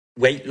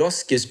Weight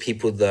loss gives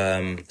people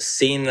the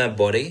seeing their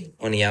body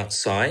on the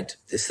outside.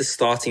 It's the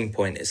starting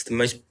point. It's the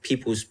most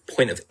people's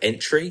point of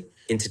entry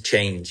into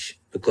change,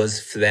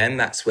 because for them,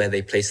 that's where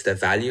they place their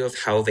value of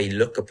how they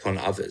look upon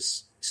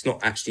others. It's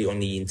not actually on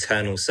the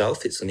internal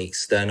self. It's on the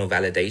external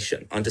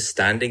validation.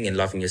 Understanding and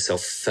loving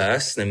yourself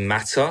first, no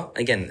matter,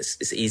 again,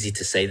 it's easy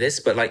to say this,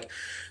 but like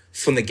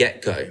from the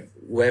get-go,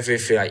 whether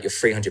if you're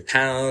 300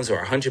 pounds or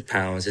 100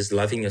 pounds, is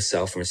loving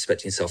yourself and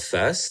respecting yourself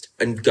first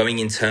and going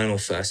internal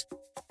first.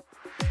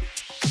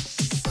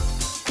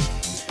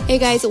 Hey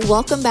guys,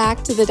 welcome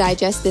back to the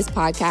Digest This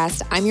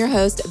podcast. I'm your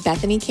host,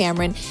 Bethany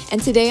Cameron, and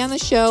today on the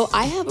show,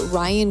 I have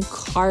Ryan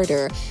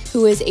Carter,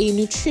 who is a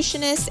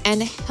nutritionist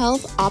and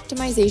health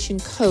optimization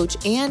coach,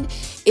 and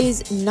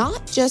is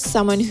not just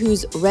someone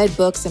who's read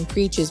books and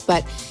preaches,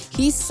 but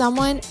he's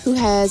someone who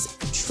has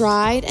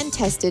tried and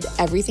tested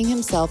everything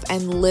himself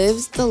and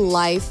lives the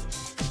life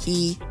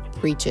he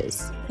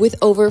preaches. With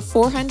over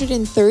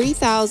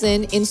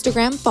 430,000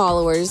 Instagram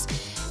followers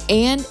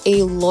and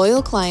a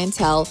loyal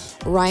clientele,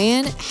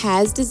 Ryan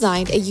has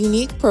designed a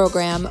unique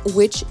program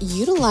which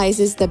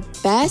utilizes the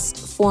best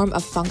form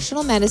of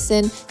functional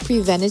medicine,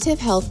 preventative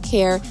health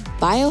care,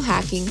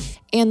 biohacking,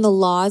 and the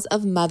laws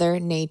of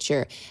Mother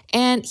Nature.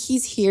 And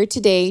he's here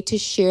today to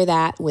share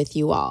that with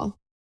you all.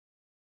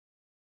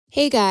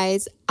 Hey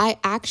guys, I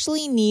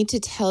actually need to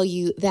tell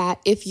you that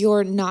if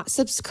you're not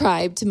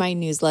subscribed to my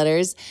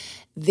newsletters,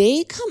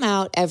 they come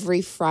out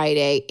every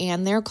Friday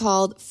and they're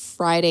called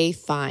Friday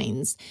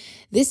Finds.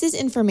 This is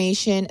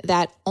information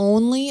that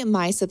only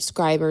my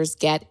subscribers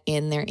get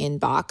in their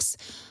inbox.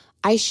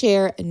 I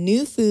share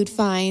new food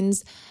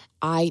finds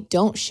I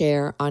don't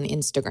share on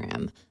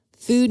Instagram,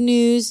 food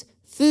news,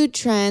 food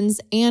trends,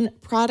 and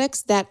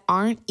products that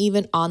aren't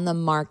even on the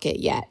market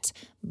yet,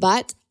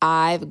 but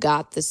I've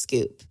got the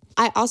scoop.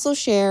 I also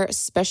share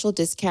special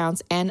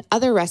discounts and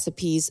other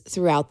recipes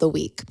throughout the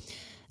week.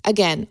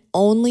 Again,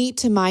 only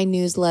to my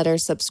newsletter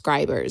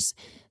subscribers.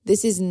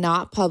 This is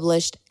not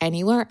published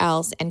anywhere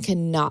else and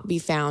cannot be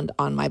found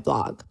on my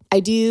blog. I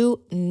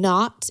do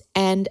not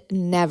and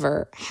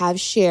never have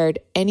shared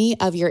any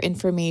of your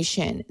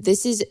information.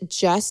 This is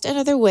just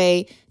another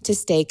way to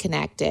stay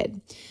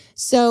connected.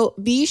 So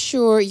be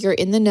sure you're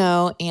in the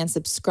know and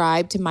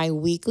subscribe to my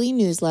weekly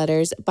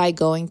newsletters by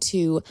going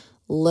to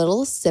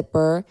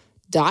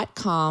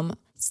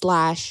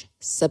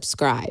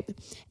littlesipper.com/subscribe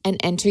and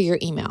enter your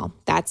email.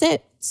 That's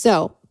it.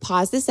 So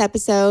pause this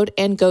episode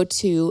and go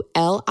to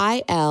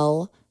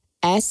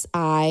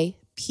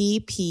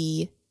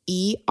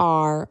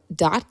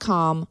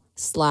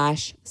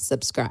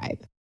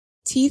LILSIPPER.com/subscribe.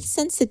 Teeth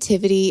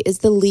sensitivity is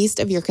the least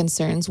of your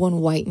concerns when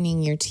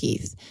whitening your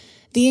teeth.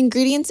 The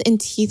ingredients in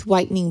teeth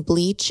whitening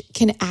bleach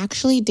can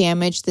actually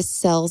damage the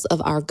cells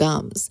of our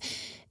gums.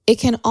 It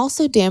can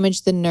also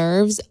damage the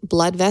nerves,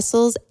 blood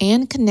vessels,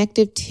 and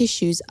connective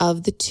tissues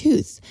of the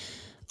tooth.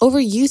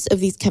 Overuse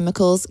of these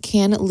chemicals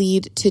can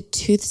lead to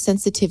tooth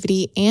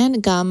sensitivity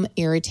and gum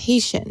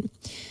irritation.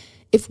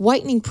 If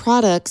whitening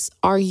products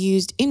are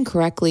used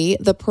incorrectly,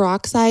 the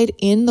peroxide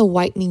in the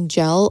whitening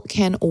gel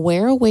can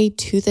wear away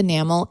tooth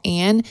enamel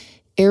and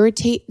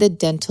irritate the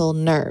dental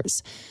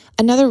nerves.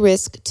 Another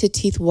risk to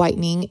teeth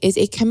whitening is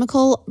a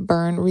chemical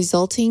burn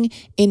resulting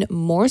in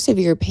more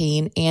severe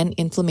pain and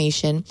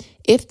inflammation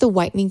if the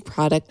whitening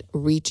product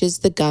reaches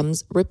the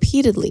gums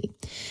repeatedly.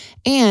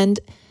 And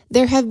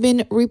there have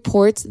been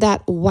reports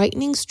that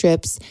whitening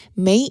strips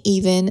may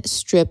even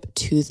strip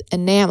tooth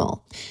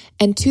enamel,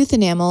 and tooth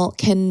enamel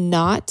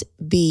cannot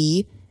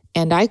be,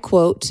 and I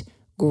quote,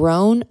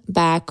 grown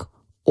back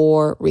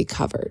or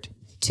recovered.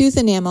 Tooth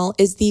enamel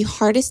is the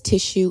hardest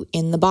tissue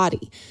in the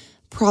body.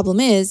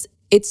 Problem is,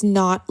 it's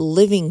not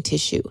living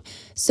tissue,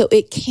 so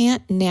it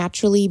can't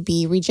naturally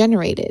be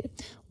regenerated.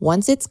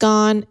 Once it's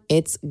gone,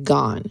 it's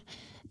gone.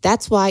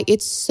 That's why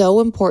it's so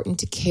important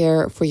to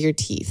care for your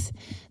teeth.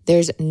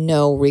 There's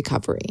no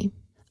recovery.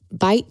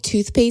 Bite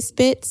toothpaste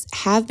bits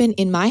have been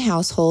in my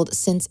household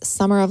since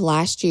summer of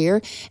last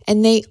year,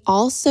 and they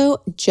also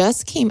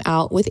just came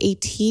out with a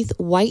teeth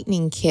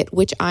whitening kit,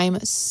 which I'm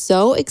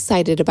so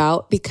excited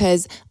about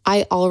because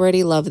I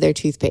already love their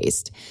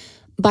toothpaste.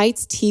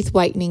 Bite's teeth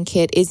whitening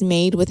kit is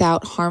made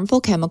without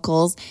harmful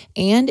chemicals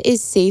and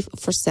is safe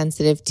for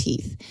sensitive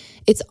teeth.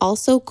 It's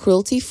also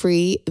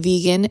cruelty-free,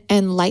 vegan,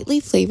 and lightly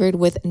flavored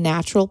with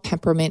natural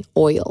peppermint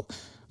oil.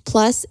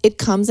 Plus, it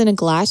comes in a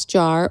glass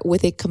jar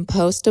with a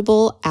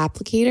compostable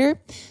applicator,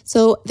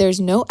 so there's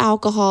no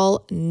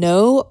alcohol,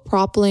 no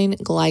propylene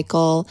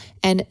glycol,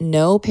 and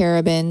no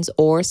parabens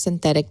or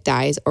synthetic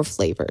dyes or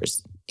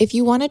flavors. If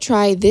you want to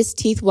try this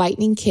teeth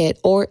whitening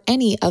kit or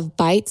any of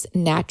Bite's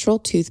natural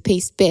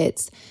toothpaste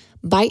bits,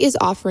 Bite is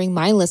offering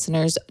my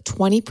listeners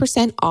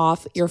 20%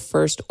 off your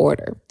first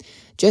order.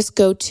 Just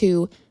go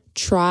to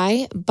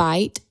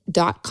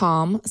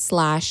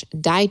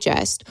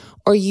trybite.com/digest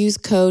or use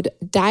code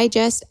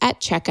DIGEST at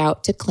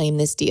checkout to claim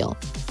this deal.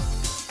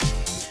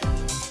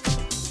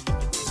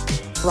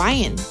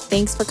 Ryan,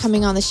 thanks for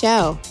coming on the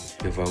show.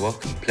 You're very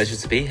welcome. Pleasure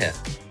to be here.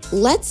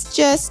 Let's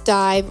just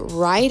dive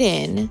right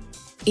in.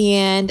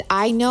 And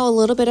I know a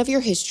little bit of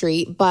your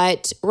history,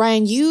 but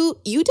Ryan, you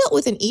dealt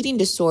with an eating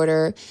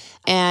disorder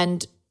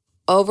and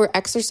over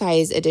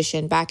exercise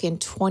addiction back in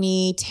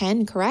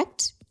 2010,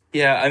 correct?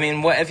 Yeah, I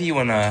mean, whatever you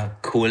want to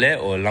call it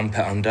or lump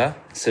it under.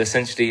 So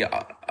essentially,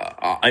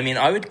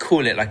 I would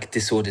call it like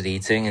disordered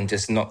eating and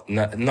just not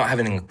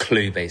having a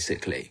clue,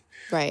 basically.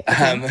 Right.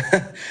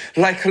 Okay.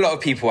 Like a lot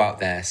of people out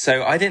there.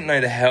 So I didn't know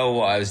the hell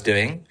what I was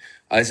doing.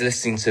 I was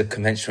listening to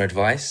conventional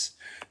advice.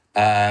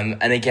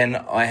 And again,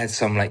 I had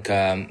some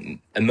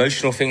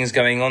emotional things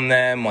going on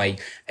there. My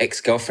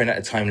ex-girlfriend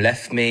at the time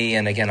left me.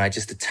 And again, I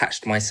just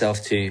attached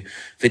myself to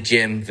the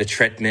gym, the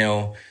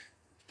treadmill,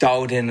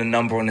 dialed in a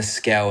number on a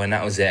scale, and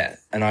that was it.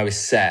 And I was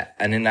set.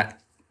 And in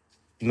that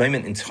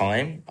moment in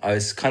time, I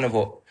was kind of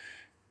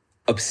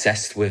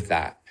obsessed with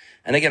that.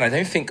 And again, I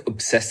don't think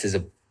obsessed is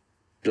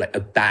a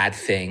bad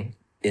thing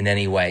in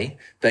any way.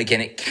 But again,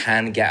 it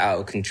can get out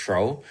of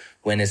control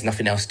when there's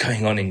nothing else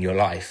going on in your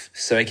life.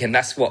 So again,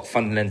 that's what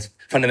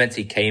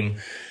fundamentally came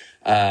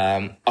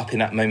up in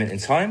that moment in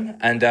time.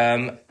 And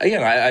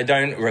again, I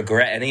don't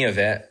regret any of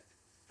it.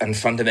 And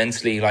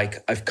fundamentally,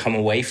 I've come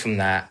away from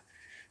that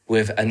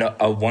with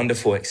a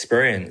wonderful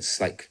experience,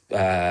 thank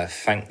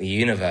the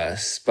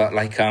universe. But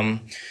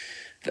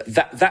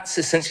that's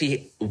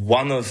essentially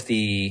one of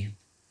the,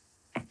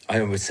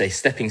 I would say,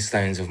 stepping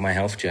stones of my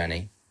health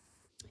journey.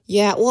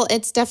 Yeah, well,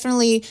 it's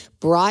definitely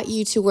brought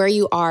you to where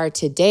you are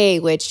today,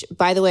 which,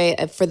 by the way,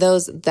 for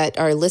those that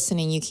are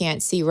listening, you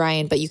can't see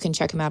Ryan, but you can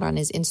check him out on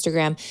his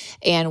Instagram,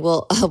 and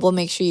we'll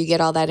make sure you get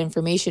all that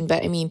information.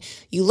 But I mean,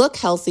 you look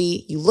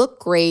healthy, you look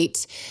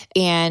great,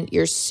 and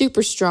you're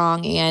super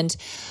strong. And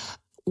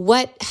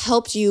what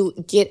helped you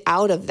get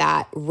out of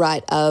that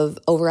rut of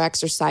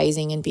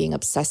overexercising and being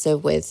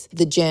obsessive with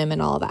the gym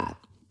and all that?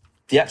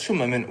 The actual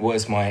moment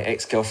was my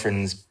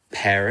ex-girlfriend's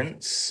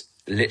parents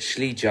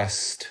literally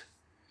just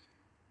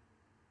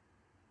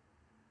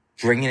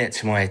bringing it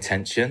to my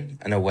attention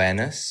and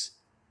awareness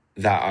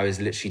that I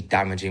was literally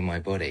damaging my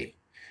body.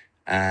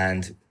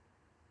 And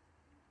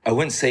I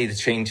wouldn't say the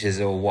changes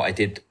or what I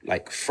did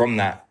from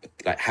that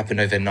happened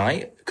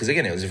overnight, because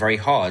again, it was very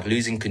hard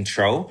losing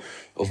control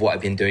of what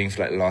I've been doing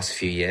for the last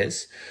few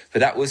years. But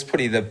that was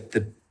probably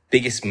the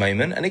biggest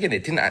moment. And again,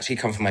 it didn't actually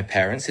come from my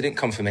parents. It didn't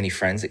come from any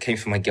friends. It came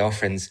from my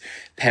girlfriend's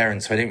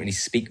parents, who I didn't really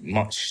speak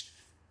much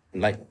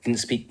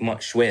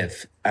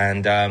with.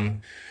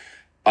 And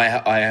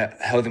I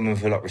held them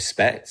with a lot of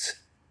respect,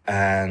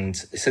 and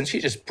essentially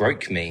just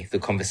broke me, the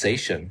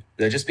conversation.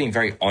 They're just being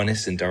very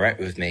honest and direct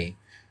with me.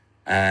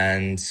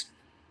 And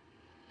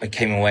I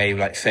came away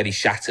fairly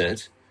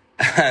shattered.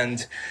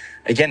 And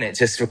again, it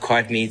just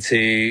required me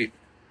to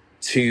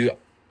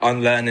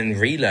unlearn and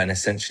relearn,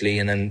 essentially.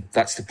 And then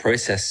that's the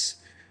process.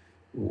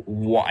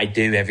 What I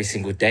do every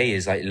single day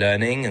is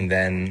learning and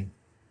then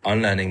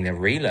unlearning, then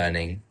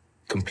relearning,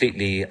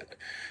 completely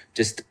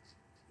just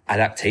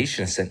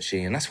adaptation,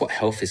 essentially. And that's what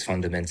health is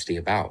fundamentally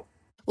about.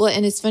 Well,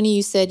 and it's funny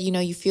you said,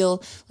 you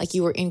feel like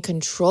you were in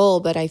control,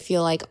 but I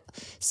feel like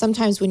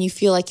sometimes when you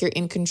feel like you're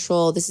in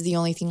control, this is the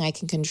only thing I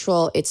can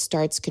control, it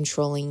starts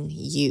controlling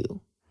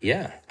you.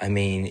 Yeah. I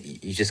mean,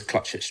 you just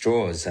clutch at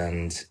straws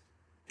and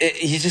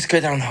you just go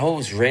down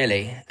holes,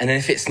 really. And then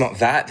if it's not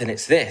that, then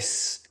it's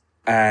this.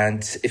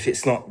 And if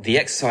it's not the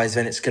exercise,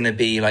 then it's going to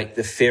be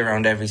the fear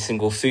around every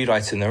single food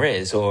item there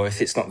is. Or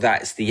if it's not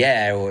that, it's the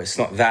air. Or it's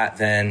not that,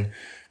 then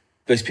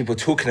those people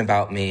talking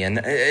about me. And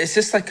it's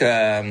just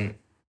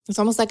it's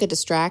almost like a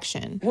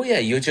distraction. Well, yeah,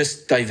 you're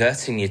just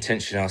diverting the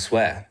attention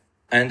elsewhere.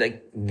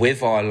 And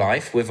with our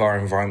life, with our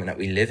environment that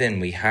we live in,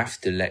 we have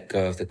to let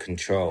go of the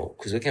control.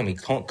 Because again, we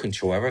can't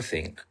control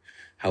everything.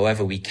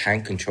 However, we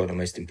can control the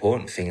most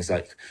important things,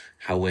 like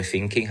how we're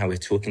thinking, how we're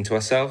talking to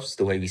ourselves,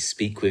 the way we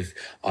speak with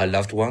our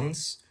loved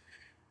ones.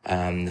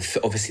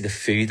 Obviously, the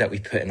food that we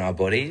put in our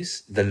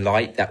bodies, the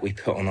light that we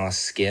put on our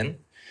skin.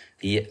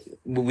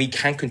 We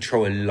can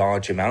control a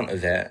large amount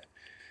of it.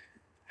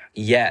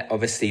 Yet,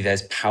 obviously,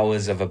 there's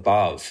powers of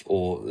above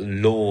or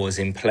laws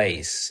in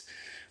place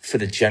for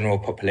the general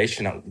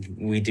population that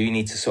we do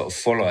need to sort of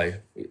follow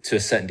to a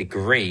certain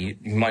degree.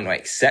 You might not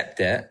accept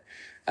it.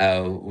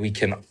 We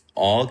can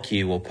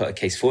argue or put a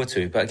case forward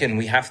to it. But again,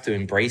 we have to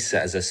embrace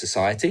it as a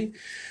society.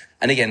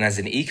 And again, as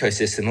an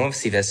ecosystem,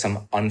 obviously, there's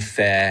some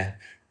unfair,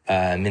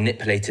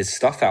 manipulated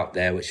stuff out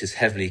there, which is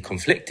heavily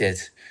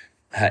conflicted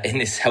in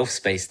this health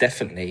space,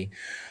 definitely.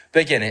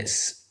 But again,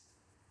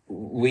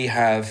 we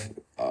have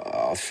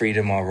our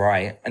freedom, our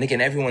right. And again,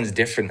 everyone's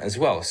different as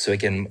well. So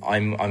again,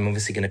 I'm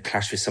obviously going to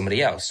clash with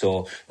somebody else,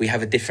 or we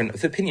have a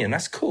different opinion.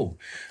 That's cool.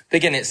 But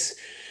again,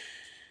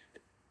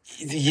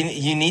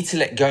 you need to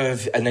let go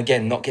of, and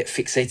again, not get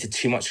fixated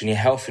too much on your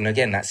health. And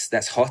again,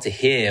 that's hard to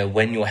hear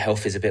when your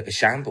health is a bit of a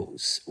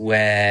shambles,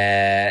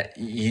 where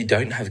you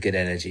don't have good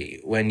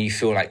energy, when you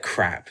feel like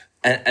crap.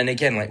 And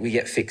again, we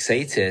get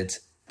fixated,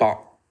 but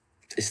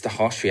it's the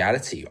harsh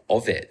reality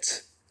of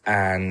it.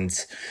 And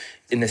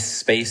in the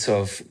space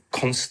of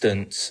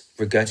constant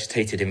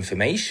regurgitated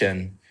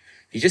information,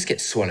 you just get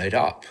swallowed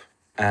up.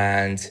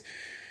 And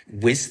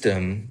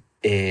wisdom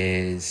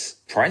is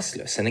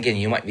priceless. And again,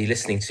 you might be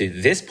listening to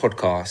this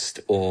podcast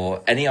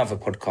or any other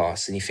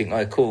podcast and you think,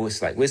 oh, cool,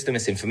 it's like wisdom,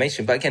 it's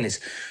information. But again,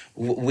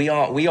 we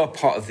are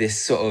part of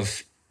this sort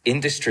of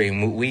industry,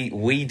 and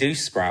we do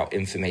sprout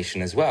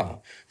information as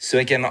well. So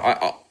again,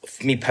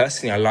 for me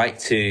personally, I like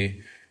to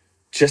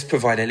just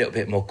provide a little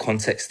bit more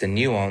context and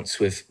nuance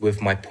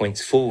with my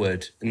points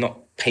forward, not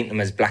paint them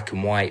as black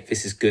and white.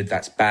 This is good,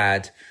 that's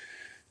bad,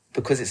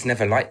 because it's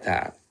never like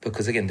that.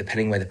 Because again,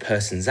 depending where the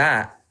person's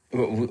at,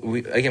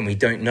 we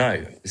don't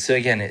know. So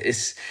again,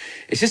 it's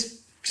just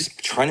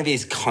trying to be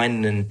as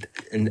kind and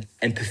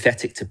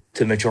empathetic to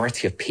the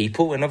majority of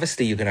people. And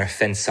obviously you're going to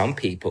offend some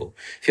people.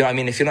 If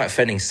you're not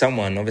offending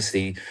someone,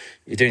 obviously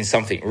you're doing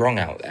something wrong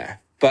out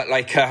there. But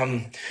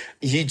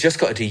you just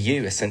got to do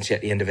you, essentially,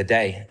 at the end of the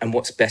day, and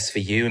what's best for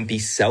you, and be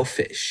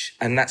selfish.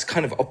 And that's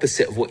kind of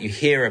opposite of what you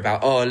hear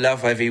about, oh,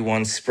 love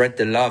everyone, spread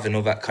the love and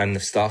all that kind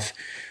of stuff.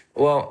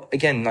 Well,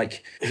 again,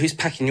 who's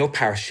packing your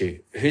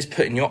parachute? Who's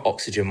putting your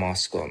oxygen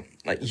mask on?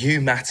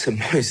 You matter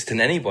most than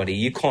anybody.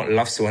 You can't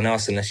love someone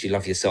else unless you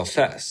love yourself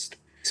first.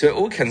 So it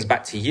all comes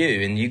back to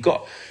you, and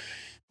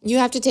you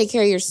have to take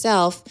care of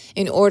yourself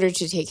in order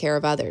to take care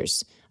of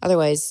others.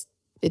 Otherwise,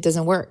 it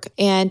doesn't work.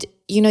 And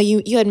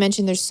you had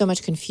mentioned there's so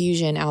much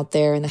confusion out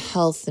there in the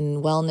health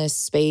and wellness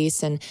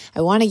space. And I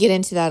want to get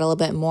into that a little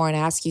bit more and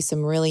ask you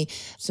some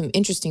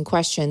interesting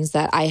questions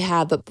that I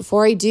have. But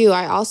before I do,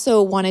 I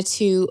also wanted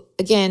to,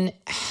 again,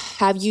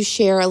 have you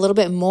share a little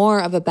bit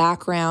more of a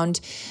background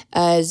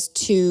as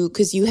to,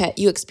 because you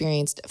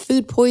experienced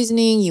food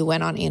poisoning, you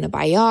went on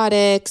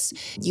antibiotics,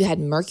 you had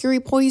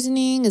mercury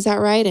poisoning, is that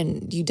right?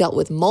 And you dealt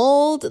with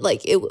mold.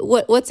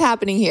 What's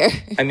happening here?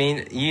 I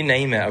mean, you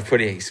name it, I've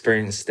probably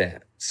experienced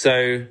it.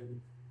 So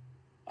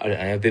I don't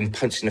know, I've been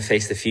punched in the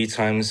face a few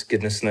times.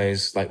 Goodness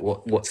knows,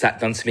 what's that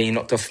done to me?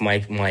 Knocked off my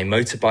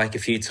motorbike a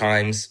few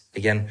times.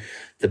 Again,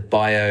 the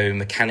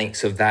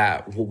biomechanics of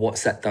that.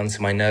 What's that done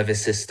to my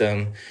nervous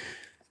system?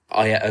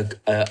 I ate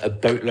a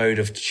boatload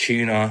of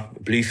tuna,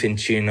 bluefin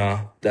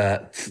tuna,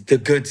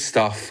 the good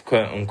stuff,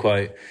 quote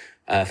unquote,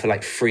 for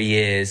 3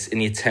 years in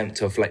the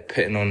attempt of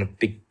putting on a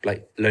big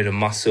load of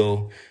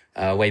muscle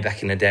way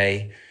back in the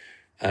day.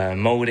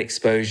 Mold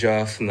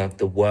exposure from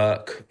the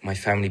work, my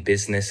family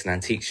business and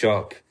antique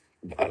shop,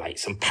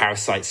 some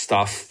parasite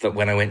stuff that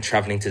when I went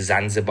traveling to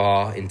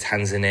Zanzibar in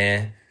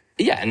Tanzania.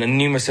 Yeah, and then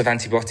numerous of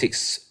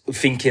antibiotics,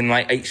 thinking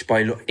H.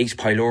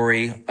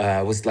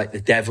 pylori was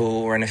the devil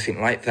or anything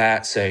like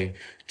that. So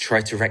try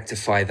to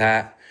rectify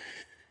that.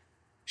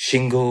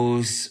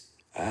 Shingles,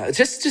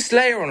 just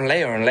layer on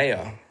layer on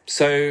layer.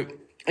 So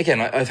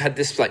again, I've had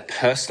this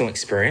personal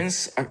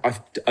experience.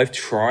 I've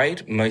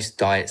tried most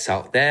diets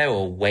out there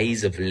or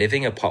ways of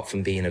living apart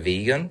from being a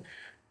vegan,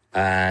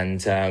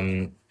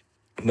 and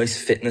most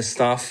fitness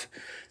stuff.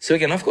 So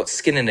again, I've got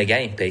skin in the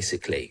game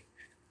basically.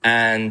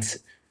 And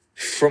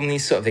from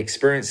these sort of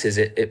experiences,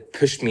 it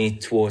pushed me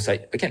towards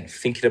again,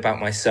 thinking about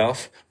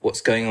myself,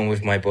 what's going on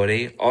with my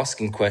body,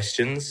 asking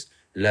questions,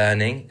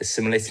 learning,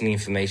 assimilating the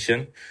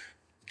information,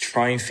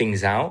 trying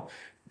things out,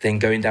 then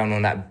going down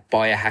on that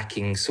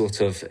biohacking sort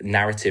of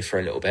narrative for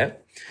a little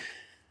bit.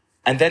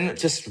 And then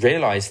just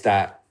realized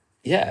that,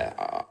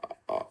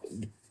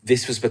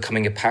 this was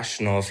becoming a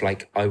passion of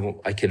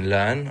I can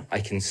learn, I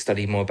can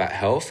study more about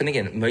health. And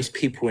again, most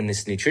people in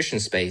this nutrition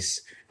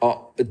space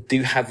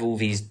do have all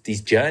these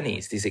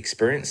journeys, these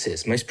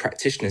experiences. Most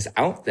practitioners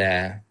out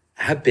there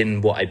have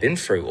been what I've been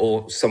through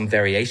or some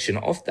variation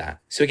of that.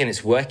 So again,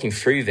 it's working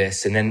through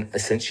this, and then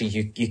essentially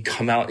you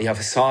come out the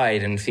other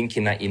side and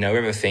thinking that you know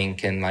everything,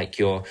 and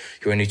you're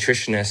a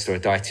nutritionist or a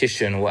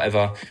dietitian or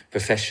whatever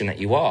profession that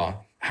you are.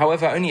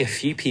 However, only a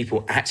few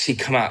people actually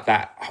come out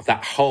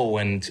that hole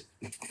and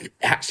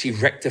actually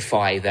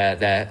rectify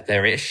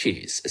their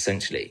issues,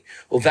 essentially.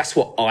 Or that's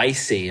what I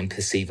see and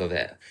perceive of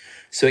it.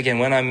 So again,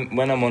 when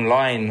I'm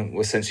online,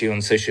 essentially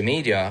on social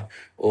media,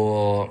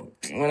 or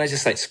when I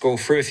just scroll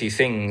through a few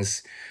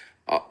things,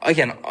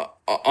 again,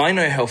 I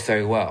know health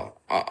very well.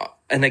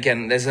 And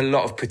again, there's a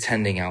lot of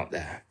pretending out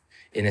there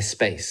in this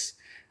space.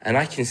 And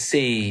I can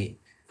see,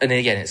 and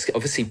again, it's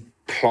obviously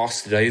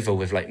plastered over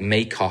with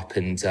makeup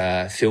and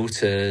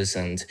filters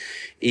and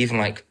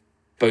even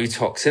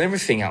Botox and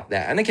everything out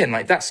there. And again,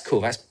 that's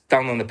cool. That's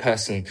down on the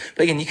person.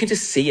 But again, you can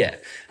just see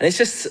it. And it's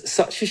just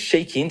such a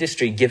shaky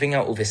industry giving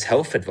out all this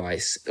health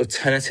advice,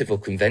 alternative or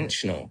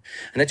conventional.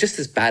 And they're just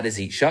as bad as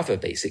each other,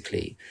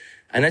 basically.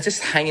 And they're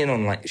just hanging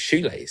on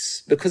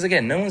shoelace. Because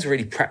again, no one's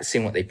really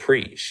practicing what they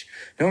preach.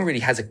 No one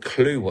really has a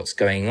clue what's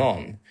going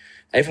on.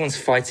 Everyone's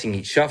fighting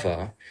each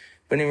other.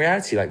 But in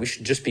reality, we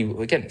should just be,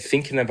 again,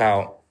 thinking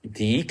about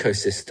the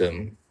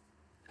ecosystem,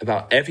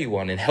 about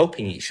everyone and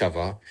helping each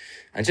other,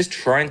 and just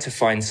trying to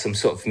find some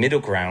sort of middle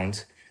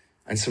ground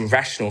and some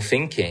rational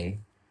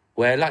thinking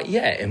where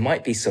it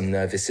might be some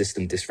nervous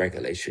system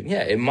dysregulation.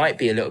 Yeah, it might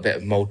be a little bit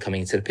of mold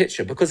coming into the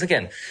picture, because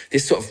again,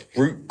 this sort of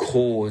root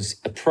cause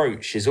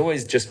approach is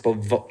always just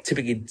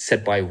typically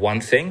said by one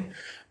thing.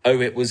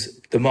 Oh, it was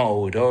the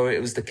mold. Oh, it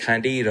was the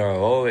candida.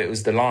 Oh, it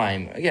was the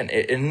Lyme. Again,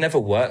 it never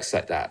works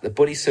like that. The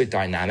body's so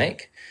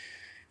dynamic.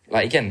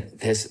 Like, again,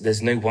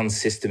 there's no one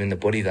system in the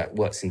body that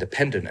works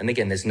independent. And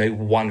again, there's no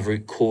one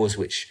root cause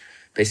which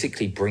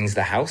basically brings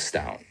the house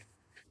down.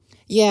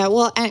 Yeah,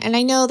 well, and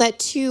I know that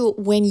too,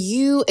 when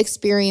you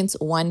experience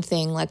one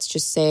thing, let's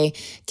just say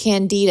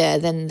candida,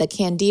 then the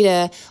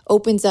candida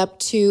opens up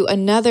to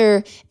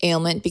another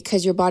ailment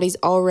because your body's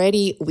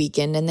already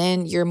weakened, and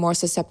then you're more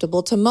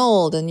susceptible to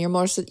mold, and you're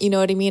more, you know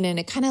what I mean? And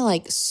it kind of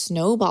like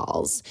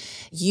snowballs.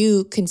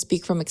 You can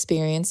speak from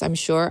experience, I'm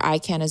sure I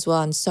can as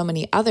well, and so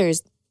many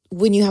others.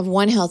 When you have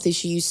one health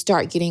issue, you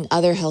start getting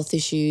other health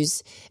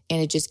issues,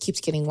 and it just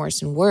keeps getting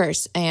worse and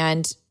worse.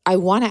 And I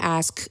want to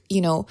ask,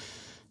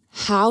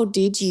 how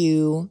did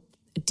you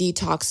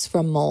detox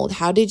from mold?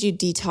 How did you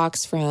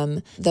detox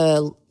from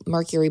the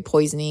mercury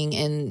poisoning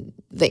and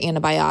the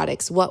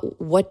antibiotics?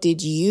 What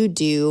did you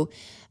do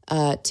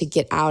to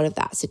get out of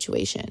that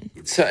situation?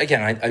 So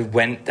again, I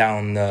went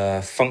down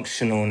the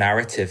functional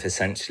narrative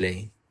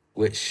essentially,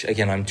 which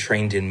again, I'm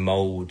trained in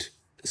mold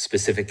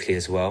specifically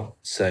as well.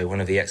 So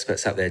one of the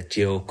experts out there,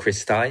 Jill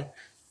Christie,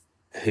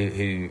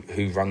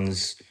 who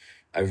runs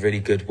a really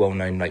good,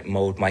 well-known like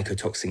mold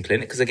mycotoxin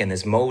clinic. Because again,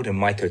 there's mold and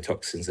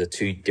mycotoxins are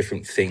two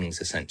different things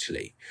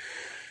essentially.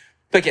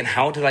 But again,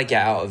 how did I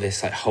get out of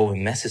this like whole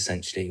mess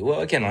essentially?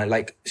 Well, again, I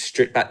like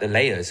stripped back the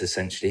layers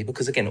essentially,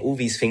 because again, all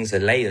these things are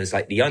layers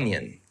like the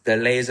onion. They're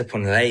layers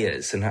upon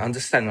layers. And I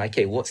understand like,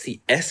 okay, what's the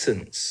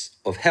essence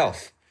of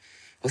health?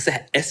 What's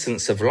the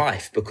essence of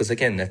life? Because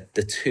again,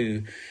 the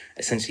two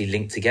essentially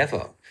link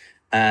together.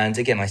 And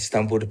again, I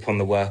stumbled upon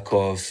the work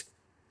of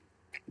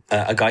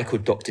a guy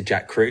called Dr.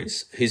 Jack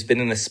Kruse, who's been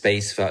in the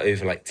space for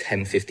over like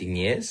 10 to 15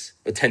 years.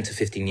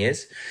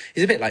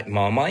 He's a bit like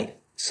Marmite.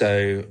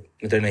 So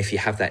I don't know if you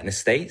have that in the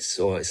States,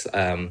 or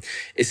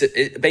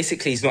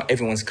basically he's not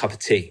everyone's cup of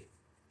tea.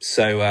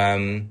 So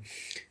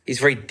he's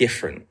very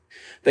different.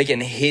 But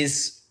again,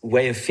 his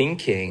way of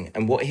thinking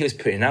and what he was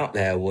putting out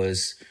there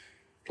was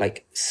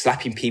like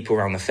slapping people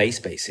around the face,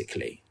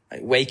 basically,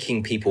 like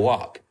waking people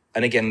up.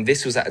 And again,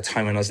 this was at a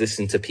time when I was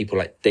listening to people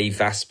like Dave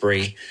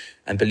Asprey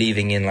and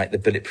believing in like the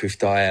bulletproof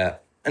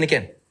diet. And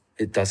again,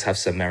 it does have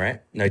some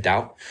merit, no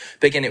doubt.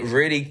 But again, it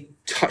really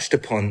touched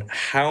upon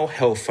how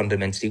health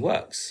fundamentally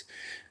works.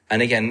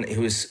 And again, he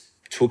was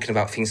talking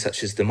about things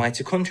such as the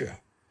mitochondria.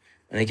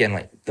 And again,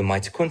 like the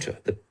mitochondria,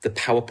 the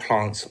power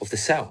plants of the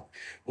cell,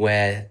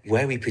 where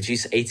we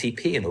produce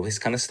ATP and all this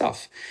kind of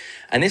stuff.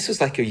 And this was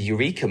like a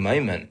eureka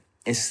moment.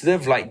 Instead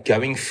of like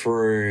going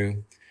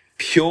through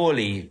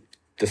purely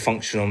the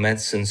functional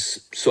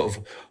medicine's sort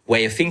of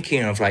way of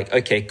thinking of like,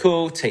 okay,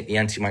 cool, take the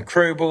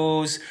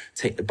antimicrobials,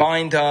 take the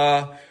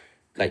binder,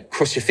 like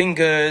cross your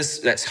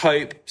fingers, let's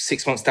hope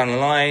 6 months down the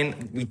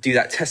line, we do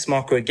that test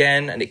marker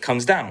again and it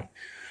comes down.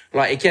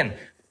 Like, again,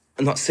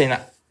 I'm not saying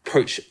that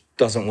approach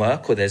doesn't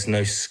work or there's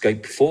no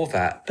scope for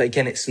that, but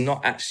again, it's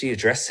not actually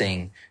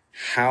addressing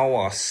how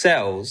our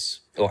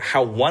cells or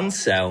how one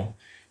cell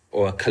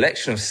or a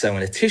collection of cell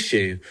in a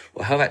tissue,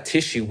 or how that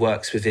tissue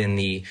works within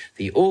the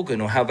organ,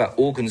 or how that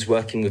organ's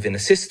working within a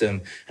system,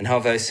 and how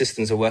those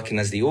systems are working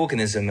as the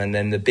organism, and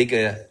then the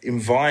bigger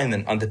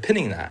environment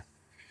underpinning that.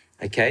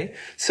 Okay?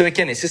 So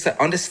again, it's just that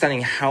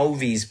understanding how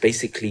these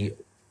basically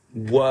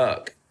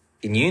work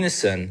in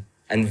unison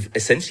and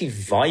essentially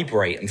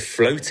vibrate and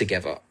flow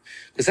together.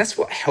 Because that's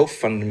what health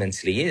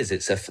fundamentally is.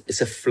 It's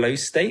a flow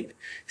state,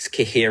 it's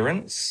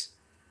coherence.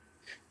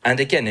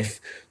 And again,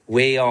 if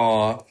we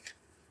are,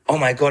 oh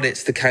my God,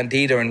 it's the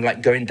candida and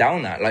like going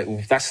down that,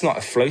 like that's not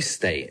a flow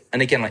state.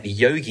 And again, like the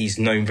yogis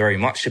know very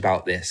much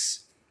about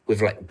this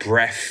with like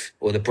breath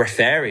or the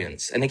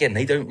breatharians. And again,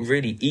 they don't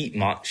really eat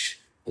much,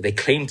 or they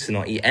claim to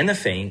not eat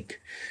anything.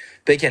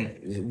 But again,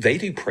 they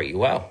do pretty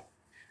well.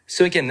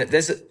 So again,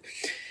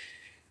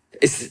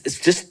 it's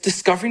just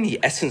discovering the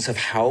essence of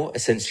how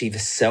essentially the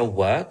cell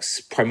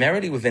works,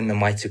 primarily within the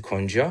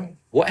mitochondria,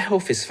 what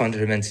health is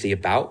fundamentally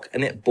about.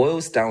 And it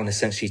boils down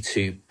essentially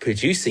to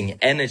producing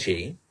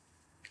energy.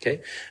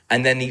 Okay.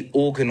 And then the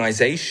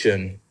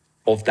organization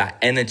of that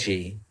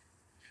energy.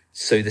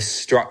 So the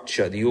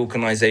structure, the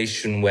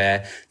organization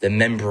where the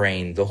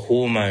membrane, the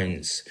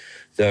hormones,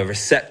 the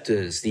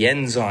receptors, the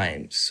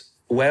enzymes,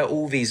 where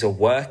all these are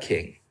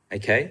working.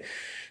 Okay.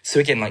 So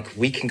again, like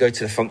we can go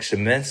to the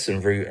functional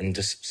medicine route and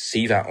just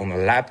see that on a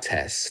lab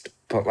test,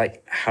 but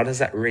like, how does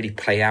that really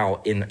play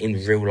out in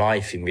real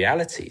life, in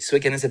reality? So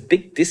again, there's a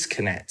big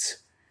disconnect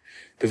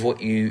with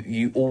what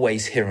you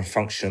always hear in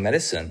functional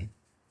medicine.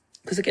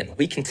 Because again,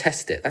 we can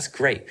test it. That's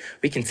great.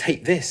 We can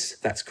take this.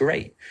 That's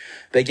great.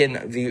 But again,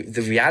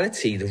 the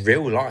reality, the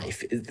real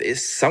life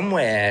is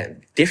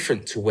somewhere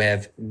different to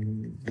where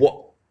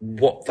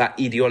what that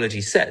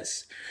ideology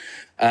says.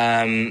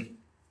 And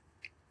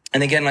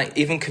again, like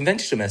even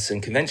conventional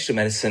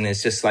medicine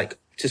is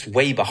just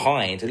way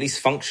behind. At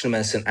least functional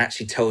medicine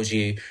actually tells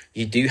you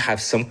do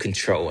have some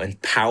control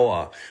and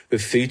power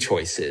with food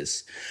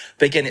choices.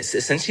 But again, it's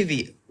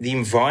essentially the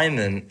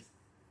environment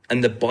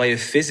and the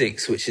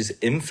biophysics, which is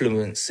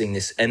influencing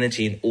this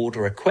energy and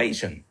order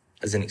equation.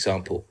 as an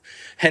example.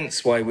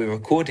 Hence why we're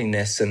recording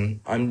this. And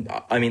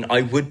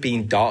I would be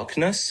in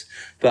darkness,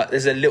 but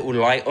there's a little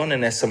light on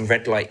and there's some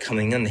red light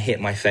coming in and hit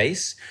my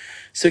face.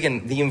 So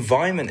again, the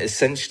environment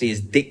essentially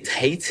is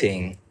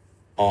dictating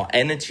our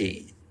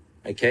energy.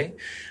 Okay.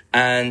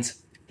 And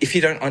if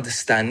you don't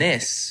understand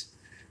this,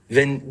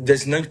 then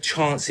there's no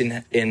chance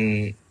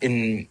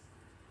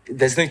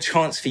there's no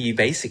chance for you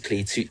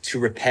basically to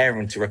repair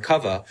and to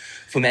recover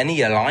from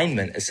any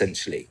alignment,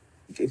 essentially.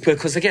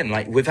 Because again,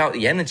 like without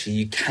the energy,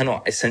 you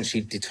cannot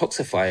essentially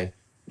detoxify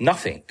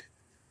nothing.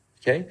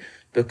 Okay.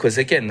 Because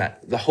again,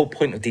 that the whole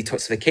point of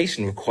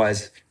detoxification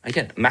requires,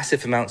 again,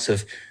 massive amounts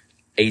of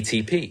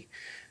ATP.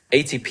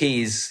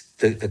 ATP is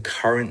the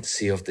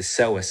currency of the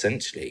cell,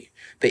 essentially.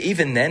 But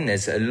even then,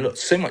 there's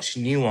so much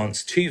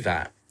nuance to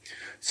that.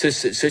 So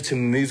to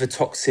move a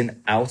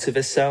toxin out of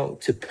a cell,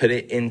 to put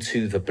it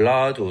into the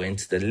blood or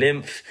into the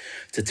lymph,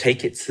 to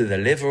take it to the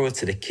liver or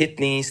to the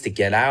kidneys, to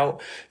get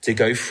out, to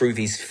go through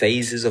these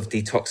phases of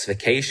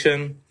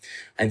detoxification,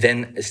 and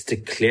then is to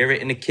clear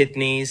it in the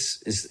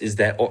kidneys. Is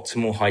there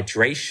optimal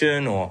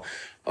hydration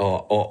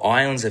or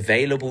ions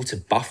available to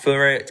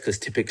buffer it? Because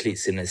typically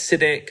it's an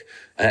acidic,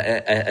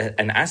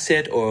 an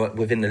acid, or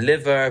within the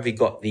liver, we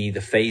got the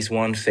phase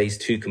 1, phase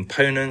 2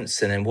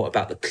 components. And then what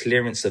about the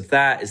clearance of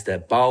that? Is there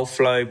bowel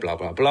flow, blah,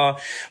 blah, blah?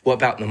 What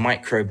about the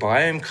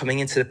microbiome coming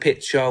into the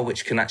picture,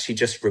 which can actually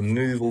just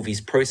remove all these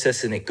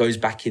processes and it goes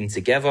back in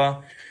together?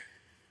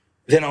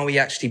 Then are we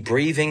actually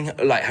breathing?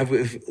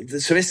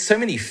 So there's so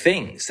many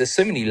things. There's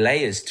so many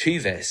layers to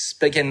this.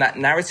 But again, that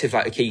narrative,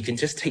 like, okay, you can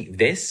just take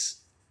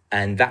this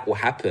and that will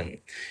happen,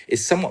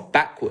 is somewhat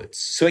backwards.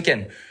 So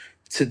again,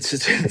 to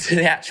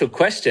the actual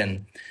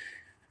question,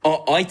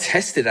 I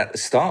tested at the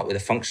start with the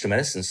functional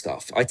medicine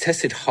stuff. I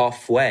tested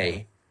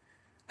halfway.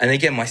 And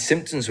again, my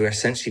symptoms were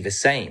essentially the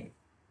same.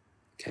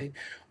 Okay.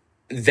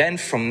 Then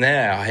from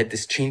there, I had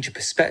this change of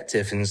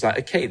perspective and it's like,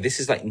 okay, this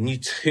is like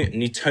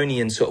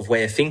Newtonian sort of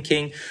way of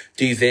thinking.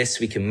 Do this,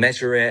 we can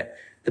measure it.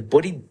 The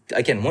body,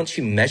 again, once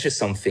you measure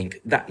something,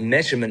 that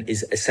measurement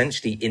is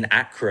essentially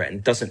inaccurate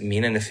and doesn't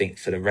mean anything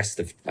for the rest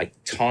of like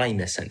time,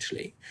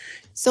 essentially.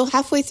 So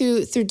halfway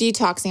through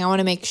detoxing, I want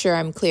to make sure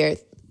I'm clear.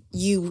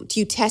 You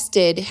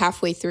tested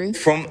halfway through?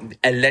 From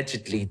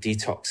allegedly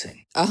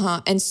detoxing.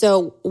 And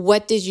so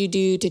what did you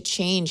do to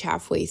change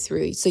halfway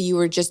through? So you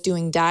were just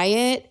doing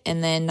diet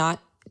and then not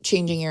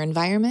changing your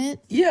environment?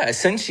 Yeah,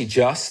 essentially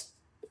just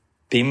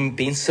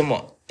being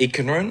somewhat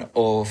ignorant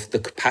of the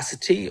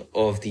capacity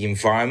of the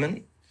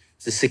environment,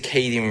 the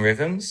circadian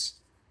rhythms,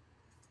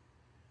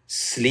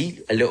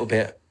 sleep a little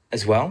bit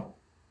as well,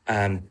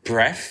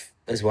 breath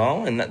as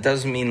well. And that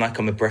doesn't mean like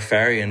I'm a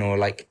breatharian or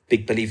like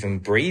big believer in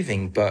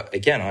breathing. But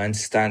again, I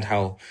understand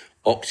how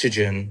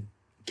oxygen,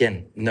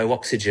 again, no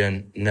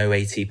oxygen, no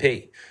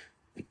ATP.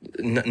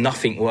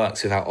 Nothing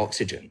works without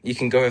oxygen. You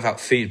can go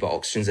without food, but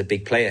oxygen's a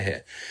big player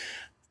here.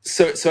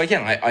 So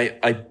again,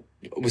 I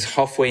was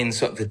halfway in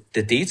sort of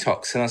the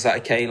detox and I was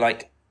like, okay,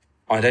 like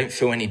I don't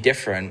feel any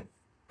different.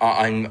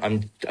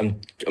 I'm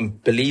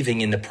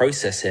believing in the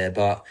process here,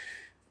 but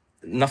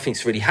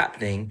nothing's really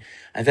happening.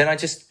 And then I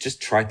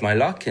just tried my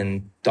luck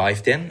and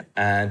dived in.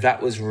 And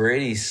that was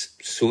really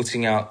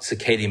sorting out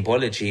circadian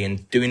biology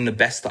and doing the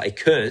best that I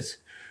could,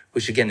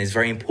 which again is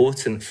very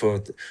important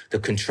for the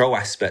control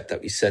aspect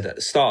that we said at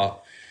the start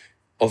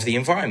of the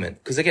environment.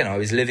 Because again, I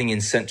was living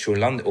in central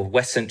London or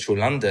west central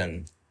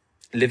London,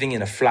 living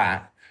in a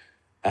flat.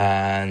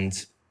 And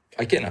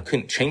again, I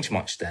couldn't change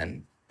much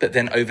then. But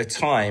then over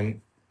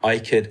time, I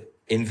could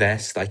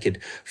invest. I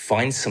could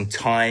find some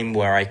time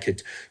where I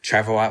could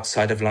travel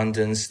outside of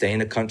London, stay in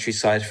the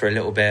countryside for a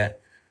little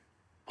bit.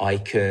 I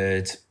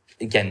could,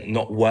 again,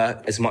 not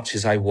work as much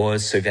as I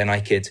was. So then I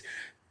could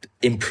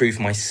improve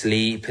my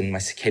sleep and my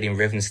circadian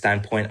rhythm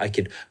standpoint. I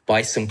could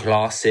buy some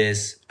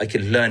classes. I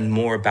could learn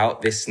more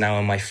about this now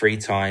in my free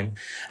time.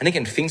 And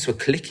again, things were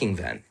clicking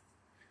then.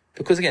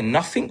 Because again,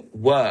 nothing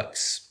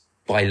works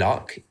by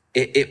luck.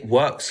 It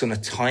works on a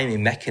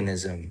timing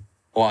mechanism.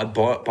 Or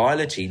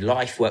biology,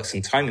 life works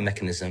on timing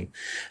mechanism.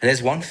 And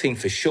there's one thing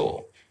for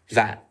sure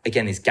that,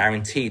 again, is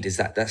guaranteed, is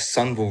that the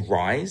sun will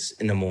rise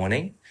in the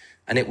morning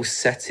and it will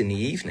set in the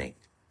evening.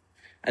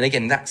 And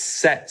again, that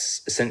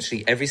sets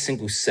essentially every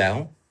single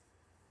cell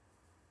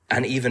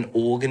and even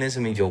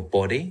organism in your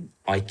body,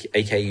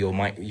 aka your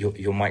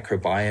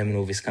microbiome and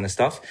all this kind of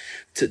stuff,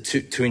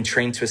 to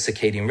entrain to a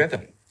circadian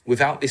rhythm.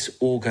 Without this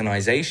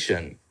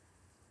organization,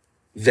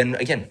 then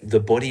again, the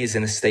body is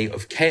in a state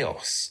of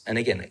chaos. And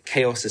again,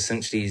 chaos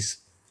essentially is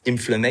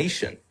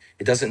inflammation.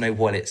 It doesn't know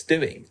what it's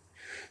doing.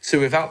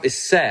 So without this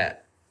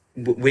set,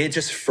 we're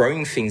just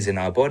throwing things in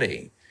our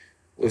body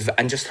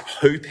and just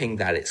hoping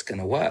that it's going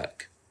to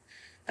work.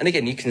 And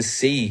again, you can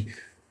see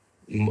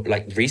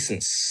like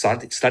recent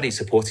studies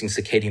supporting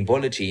circadian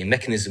biology and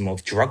mechanism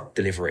of drug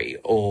delivery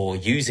or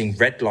using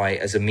red light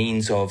as a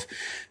means of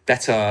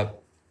better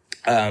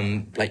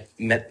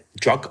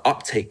drug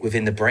uptake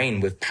within the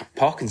brain with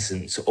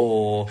Parkinson's,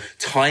 or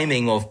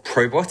timing of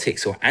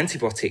probiotics or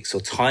antibiotics,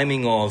 or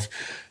timing of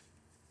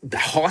the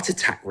heart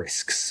attack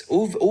risks.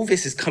 All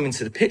this is coming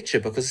to the picture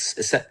because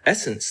it's at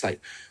essence,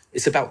 like,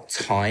 it's about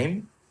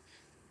time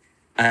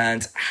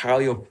and how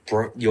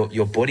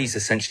your body's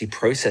essentially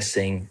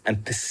processing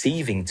and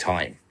perceiving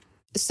time.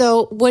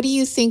 So what do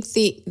you think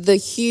the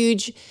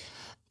huge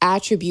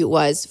attribute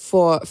was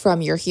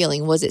from your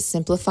healing? Was it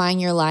simplifying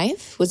your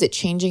life? Was it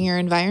changing your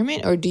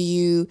environment? Or do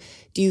you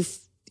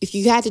if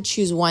you had to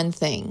choose one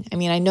thing? I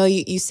mean, I know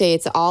you say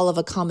it's all of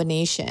a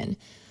combination,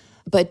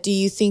 but do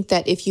you think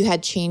that if you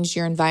had changed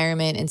your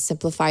environment and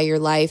simplify your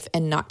life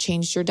and not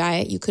changed your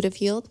diet, you could have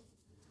healed?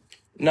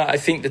 No, I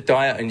think the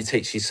diet only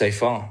takes you so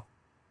far.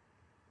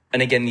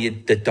 And again,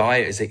 the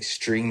diet is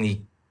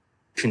extremely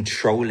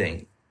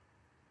controlling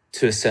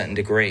to a certain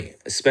degree,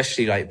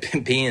 especially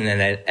like being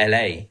in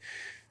LA,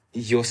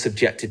 you're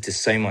subjected to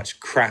so much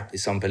crap.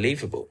 It's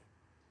unbelievable.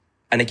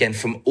 And again,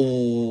 from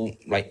all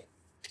like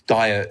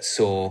diets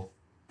or,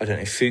 I don't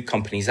know, food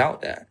companies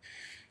out there.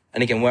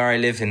 And again, where I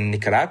live in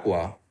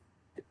Nicaragua,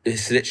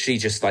 it's literally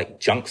just like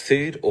junk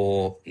food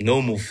or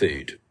normal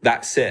food.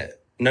 That's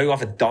it. No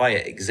other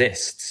diet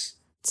exists.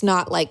 It's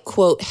not like,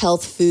 quote,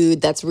 health food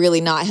that's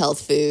really not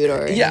health food.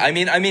 Or yeah, I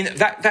mean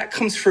that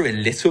comes through a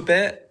little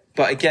bit.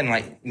 But again,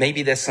 like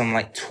maybe there's some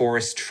like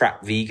tourist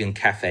trap vegan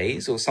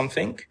cafes or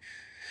something.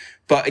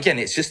 But again,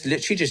 it's just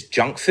literally just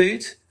junk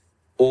food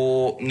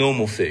or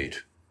normal food.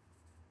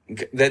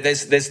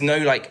 There's no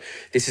like,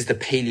 this is the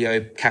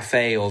paleo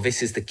cafe or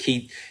this is the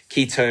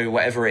keto,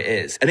 whatever it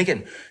is. And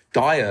again,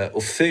 diet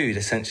or food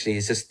essentially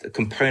is just a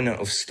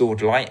component of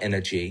stored light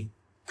energy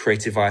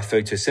created via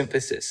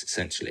photosynthesis,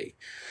 essentially.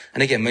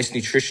 And again, most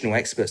nutritional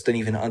experts don't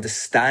even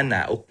understand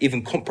that or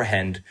even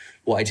comprehend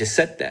what I just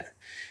said there.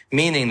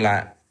 Meaning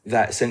that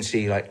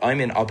essentially, like,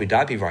 I'm in Abu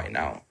Dhabi right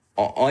now.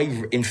 I,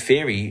 in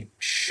theory,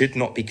 should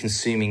not be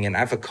consuming an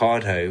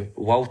avocado,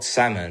 wild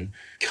salmon,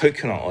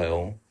 coconut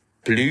oil,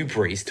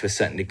 blueberries to a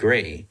certain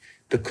degree,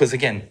 because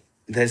again,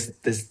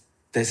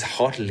 there's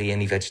hardly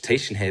any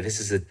vegetation here. This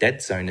is a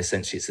dead zone,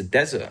 essentially. It's a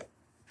desert.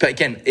 But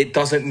again, it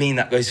doesn't mean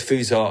that those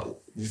foods are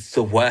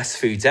the worst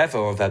foods ever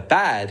or they're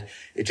bad.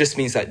 It just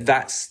means that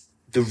that's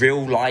the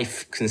real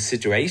life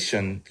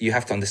consideration. You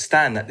have to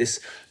understand that this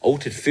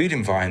altered food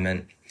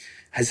environment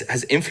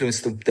has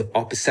influenced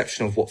our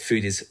perception of what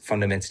food is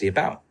fundamentally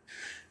about.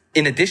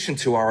 In addition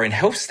to our own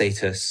health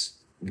status,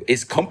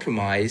 it's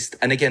compromised.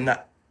 And again,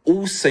 that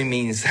also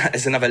means that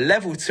there's another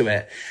level to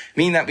it,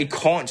 meaning that we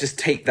can't just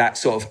take that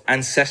sort of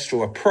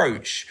ancestral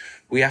approach.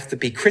 We have to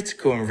be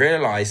critical and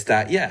realize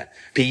that, yeah,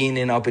 being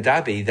in Abu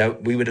Dhabi,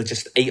 that we would have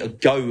just ate a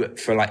goat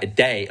for like a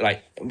day,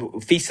 like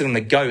feasted on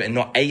the goat and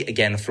not ate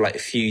again for like a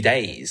few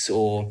days,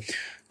 or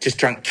just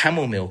drank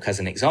camel milk as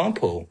an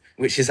example,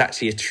 which is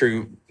actually a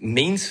true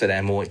means for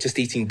them, or just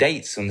eating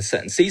dates on a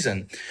certain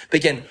season.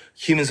 But again,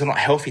 humans are not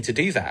healthy to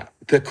do that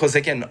because,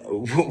 again,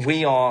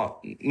 we are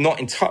not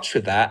in touch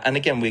with that. And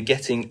again, we're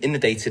getting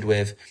inundated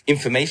with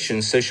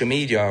information, social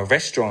media,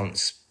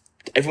 restaurants,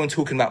 everyone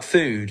talking about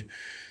food.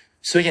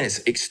 So again,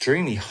 it's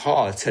extremely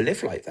hard to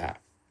live like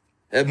that.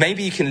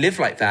 Maybe you can live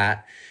like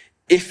that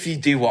if you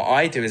do what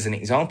I do as an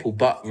example,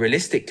 but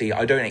realistically,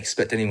 I don't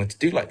expect anyone to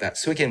do like that.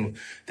 So again,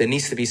 there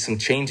needs to be some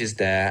changes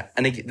there.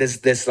 And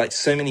there's like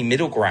so many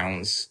middle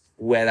grounds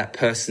where that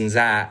person's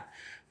at,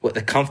 what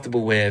they're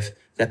comfortable with,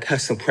 their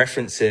personal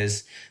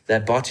preferences, their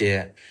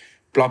budget,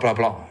 blah, blah,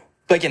 blah.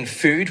 But again,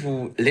 food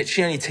will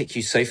literally only take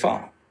you so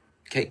far.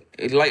 Okay.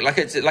 Like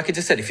I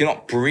just said, if you're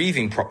not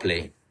breathing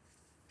properly,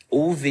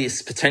 all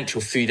this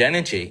potential food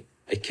energy,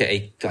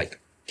 aka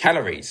like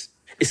calories,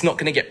 it's not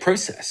going to get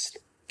processed.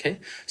 Okay.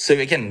 So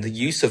again, the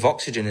use of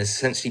oxygen is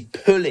essentially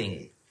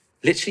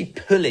literally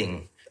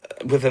pulling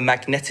with a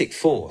magnetic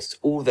force,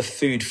 all the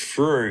food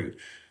through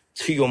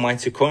to your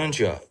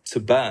mitochondria to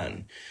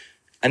burn.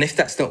 And if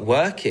that's not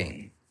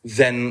working,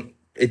 then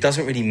it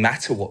doesn't really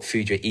matter what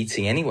food you're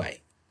eating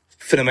anyway,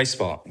 for the most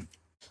part.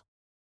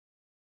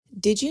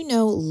 Did you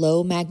know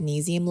low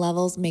magnesium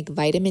levels make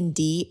vitamin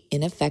D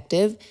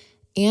ineffective?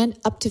 And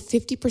up to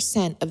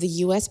 50% of the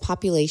US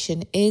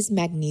population is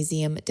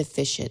magnesium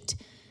deficient.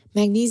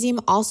 Magnesium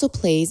also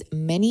plays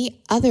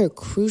many other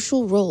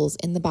crucial roles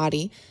in the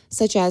body,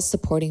 such as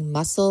supporting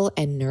muscle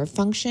and nerve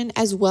function,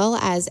 as well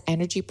as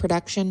energy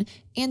production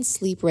and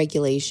sleep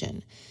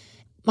regulation.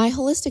 My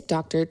holistic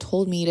doctor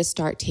told me to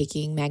start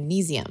taking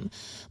magnesium.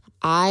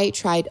 I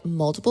tried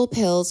multiple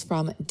pills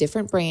from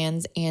different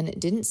brands and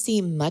didn't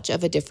see much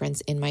of a difference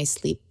in my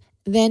sleep.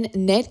 Then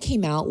Ned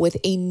came out with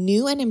a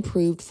new and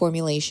improved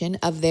formulation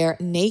of their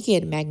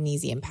naked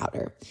magnesium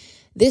powder.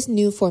 This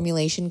new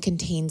formulation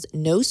contains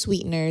no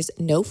sweeteners,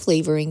 no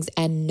flavorings,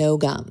 and no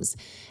gums.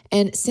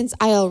 And since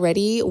I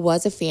already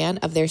was a fan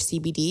of their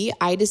CBD,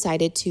 I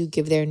decided to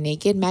give their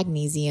naked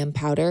magnesium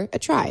powder a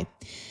try.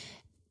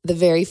 The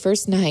very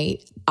first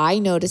night, I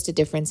noticed a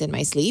difference in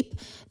my sleep.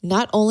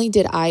 Not only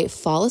did I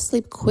fall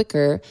asleep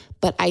quicker,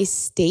 but I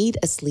stayed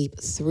asleep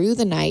through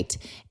the night.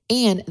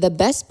 And the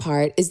best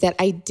part is that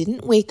I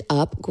didn't wake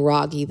up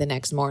groggy the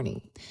next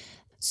morning.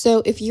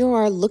 So if you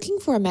are looking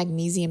for a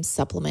magnesium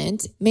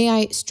supplement, may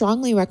I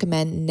strongly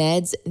recommend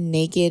Ned's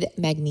Naked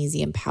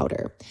Magnesium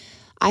Powder.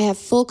 I have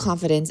full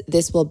confidence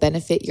this will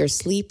benefit your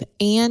sleep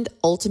and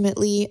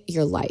ultimately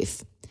your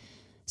life.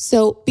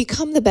 So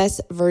become the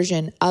best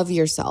version of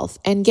yourself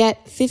and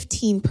get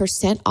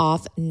 15%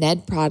 off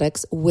Ned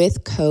products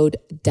with code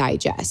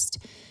DIGEST.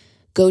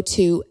 Go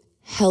to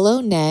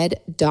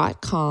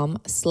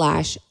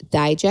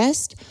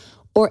helloned.com/digest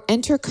or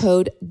enter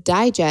code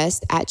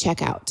DIGEST at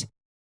checkout.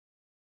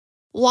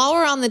 While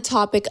we're on the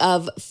topic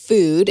of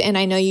food, and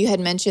I know you had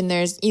mentioned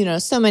there's,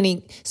 so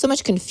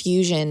much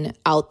confusion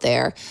out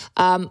there.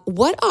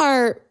 What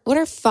are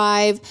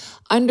 5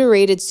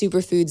 underrated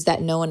superfoods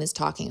that no one is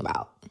talking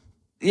about?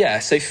 Yeah,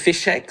 so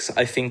fish eggs,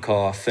 I think,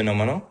 are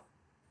phenomenal.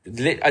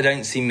 I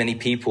don't see many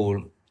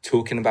people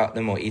talking about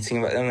them or eating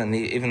about them. And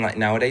even like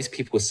nowadays,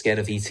 people are scared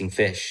of eating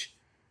fish.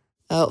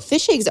 Oh,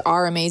 fish eggs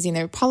are amazing.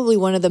 They're probably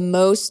one of the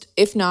most,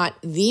 if not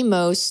the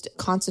most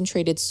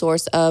concentrated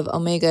source of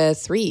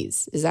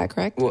omega-3s. Is that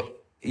correct? Well,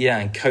 yeah,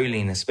 and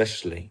choline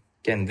especially.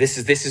 Again, this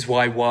is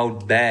why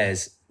wild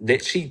bears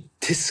literally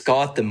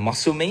discard the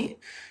muscle meat,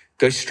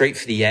 go straight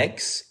for the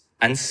eggs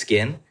and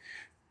skin,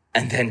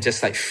 and then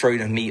just like throw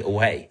the meat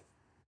away.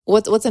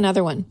 What's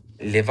another one?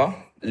 Liver.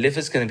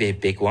 Liver's going to be a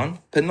big one,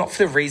 but not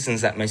for the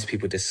reasons that most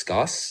people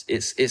discuss.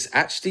 It's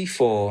actually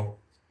for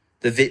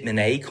the vitamin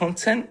A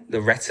content, the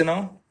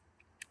retinol.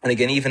 And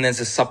again, even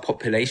there's a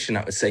subpopulation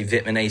that would say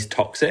vitamin A is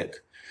toxic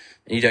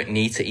and you don't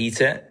need to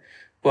eat it.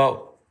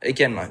 Well,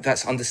 again, like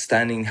that's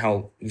understanding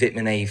how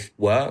vitamin A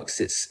works.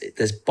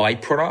 There's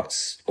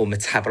byproducts or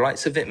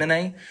metabolites of vitamin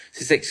A.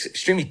 So it's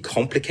extremely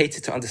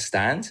complicated to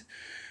understand.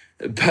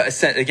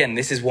 But again,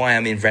 this is why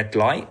I'm in red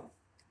light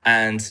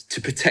and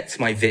to protect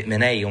my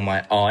vitamin A on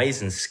my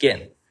eyes and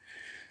skin.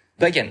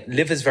 But again,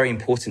 liver is very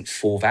important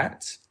for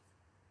that.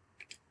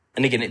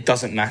 And again, it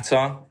doesn't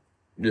matter.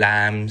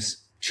 Lambs,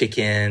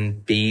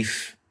 chicken,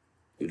 beef,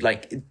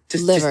 like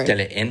just get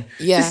it in.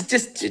 Yeah.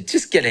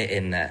 Just get it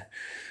in there.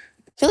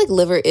 I feel like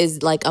liver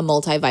is like a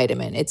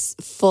multivitamin. It's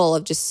full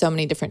of just so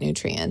many different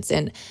nutrients.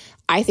 And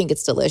I think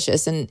it's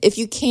delicious. And if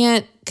you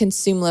can't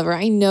consume liver,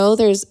 I know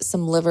there's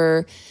some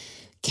liver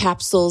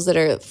capsules that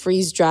are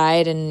freeze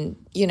dried and,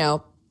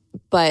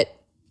 but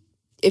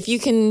if you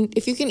can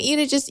eat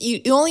it, just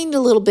you only need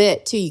a little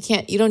bit too.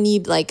 You don't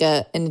need like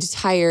an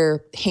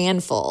entire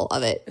handful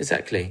of it.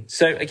 Exactly.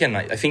 So again,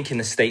 I think in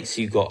the States,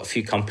 you've got a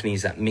few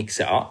companies that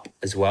mix it up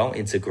as well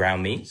into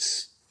ground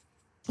meats.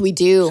 We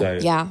do. So,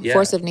 yeah.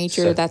 Force of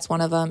Nature. So that's one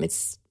of them.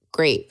 It's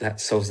great.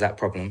 That solves that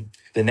problem.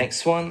 The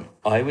next one,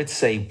 I would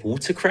say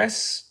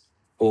watercress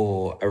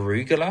or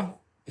arugula.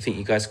 I think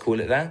you guys call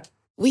it that.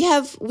 We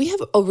have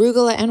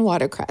arugula and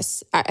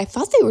watercress. I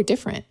thought they were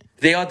different.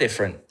 They are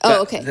different.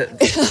 Oh, okay.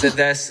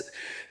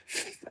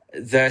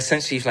 They're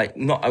essentially like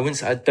not. I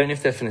don't know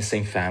if they're from the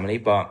same family,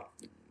 but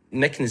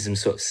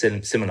mechanisms sort of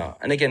similar.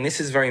 And again, this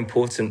is very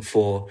important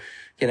for.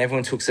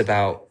 Everyone talks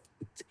about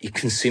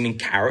consuming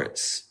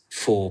carrots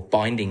for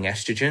binding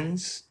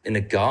estrogens in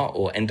the gut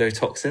or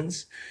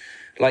endotoxins.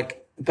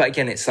 But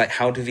again, it's like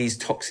how do these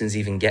toxins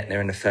even get there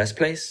in the first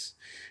place?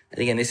 And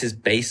again, this is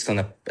based on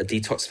a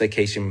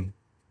detoxification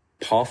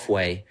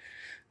pathway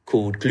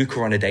called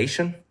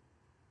glucuronidation.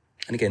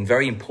 And again,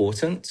 very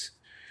important,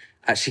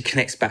 actually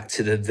connects back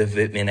to the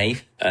vitamin A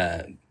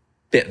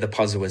bit of the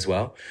puzzle as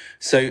well.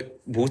 So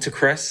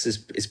watercress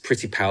is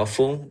pretty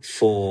powerful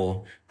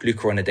for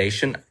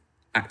glucuronidation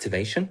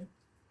activation.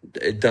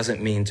 It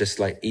doesn't mean just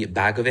like eat a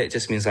bag of it. It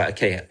just means like,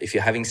 okay, if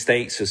you're having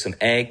steaks with some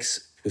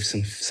eggs, with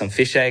some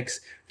fish eggs,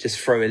 just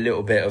throw a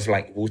little bit of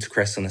like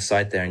watercress on the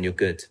side there and you're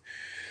good.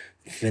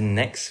 The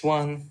next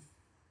one,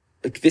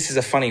 this is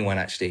a funny one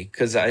actually,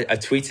 because I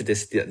tweeted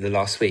this the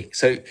last week.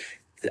 So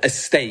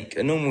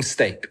a normal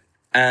steak.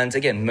 And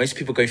again, most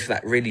people go for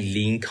that really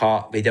lean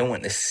cut. They don't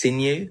want the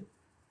sinew.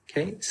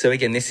 Okay. So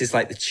again, this is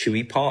like the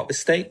chewy part of the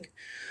steak.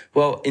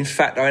 Well, in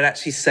fact, I would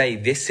actually say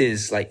this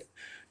is like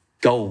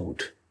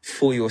gold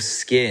for your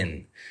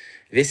skin.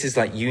 This is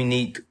like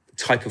unique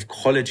type of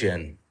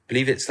collagen. I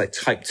believe it's like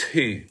type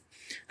 2.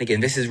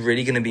 Again, this is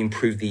really going to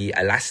improve the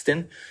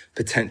elastin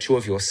potential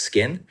of your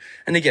skin.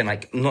 And again,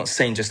 like I'm not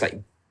saying just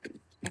like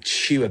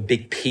chew a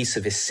big piece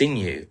of a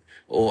sinew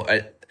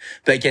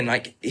but again,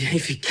 like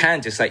if you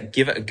can just like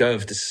give it a go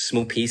of the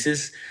small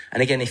pieces.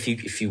 And again, if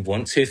you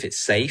want to, if it's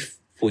safe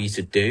for you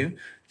to do,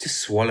 just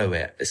swallow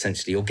it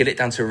essentially, or get it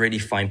down to a really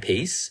fine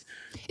piece.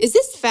 Is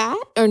this fat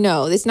or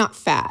no? It's not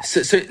fat.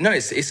 So no,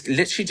 it's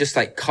literally just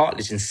like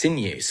cartilage and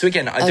sinew. So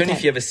again, I don't know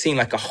if you've ever seen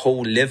like a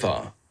whole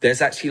liver.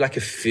 There's actually like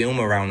a film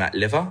around that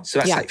liver. So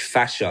that's like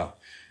fascia.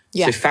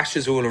 Yeah. So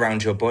fascia's all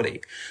around your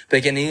body. But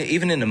again,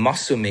 even in the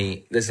muscle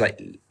meat, there's like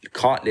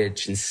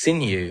cartilage and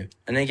sinew.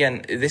 And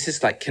again, this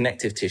is like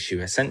connective tissue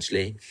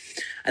essentially.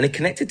 And the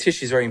connective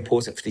tissue is very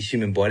important for the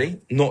human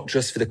body, not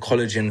just for the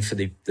collagen, for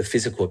the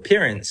physical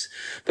appearance,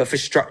 but for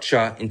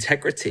structure,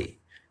 integrity.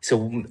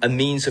 So a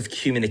means of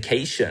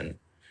communication,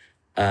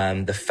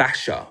 the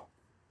fascia.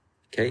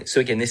 Okay. So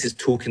again, this is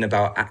talking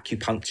about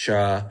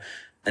acupuncture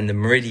and the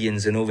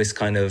meridians and all this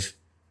kind of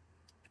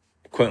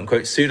quote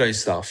unquote pseudo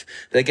stuff.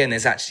 But again,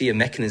 there's actually a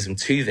mechanism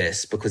to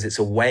this because it's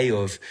a way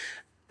of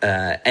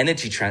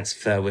energy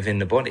transfer within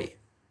the body.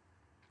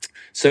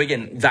 So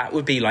again, that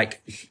would be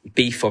like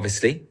beef,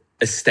 obviously,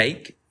 a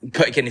steak.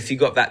 But again, if you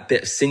got that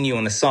bit of sinew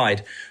on the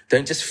side,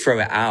 don't just throw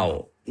it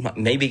out.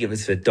 Maybe give it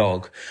to a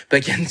dog.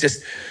 But again,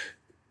 just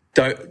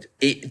don't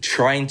eat,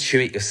 try and chew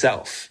it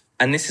yourself.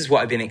 And this is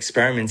what I've been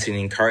experimenting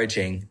and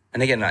encouraging.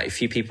 And again, like a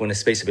few people in the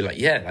space will be like,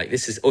 yeah, like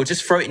this is, or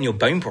just throw it in your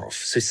bone broth.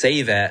 So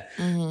save it,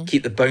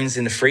 keep the bones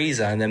in the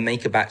freezer, and then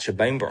make a batch of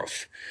bone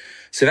broth.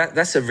 So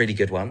that's a really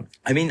good one.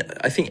 I mean,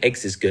 I think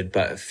eggs is good,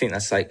 but I think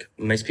that's like,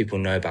 most people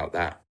know about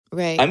that.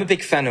 Right. I'm a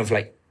big fan of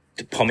like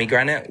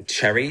pomegranate,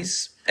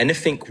 cherries,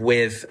 anything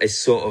with a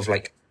sort of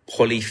like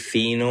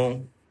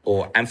polyphenol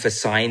or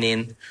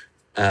anthocyanin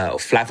or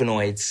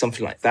flavonoids,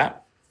 something like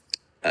that.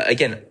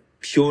 Again,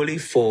 purely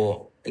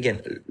for,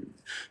 again,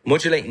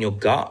 modulating your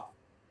gut.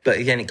 But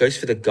again, it goes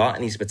for the gut,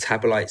 and these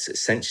metabolites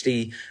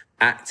essentially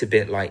act a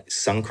bit like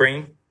sun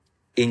cream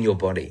in your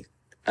body.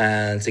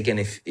 And again,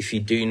 if you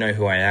do know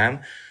who I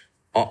am,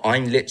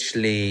 I'm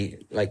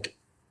literally like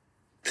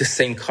the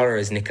same color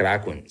as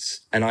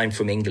Nicaraguans, and I'm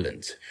from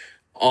England.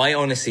 I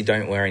honestly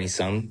don't wear any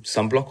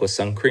sunblock or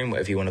sun cream,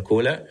 whatever you want to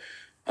call it.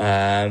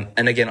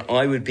 And again,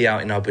 I would be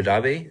out in Abu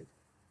Dhabi.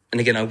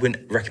 And again, I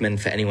wouldn't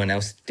recommend for anyone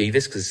else to do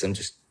this because I'm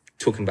just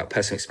talking about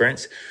personal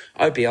experience.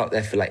 I'd be out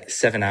there for like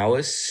 7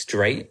 hours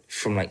straight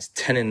from like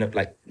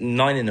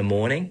 9 in the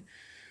morning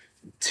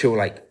till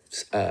like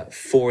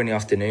 4 in the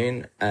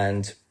afternoon.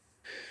 And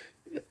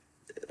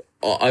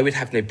I would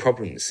have no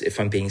problems if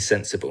I'm being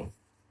sensible.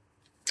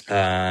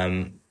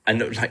 And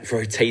not like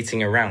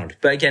rotating around.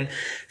 But again,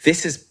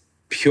 this is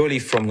purely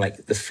from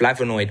like the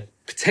flavonoid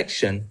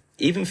protection,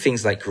 even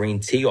things like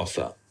green tea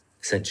offer,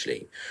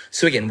 essentially.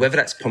 So again, whether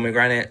that's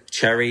pomegranate,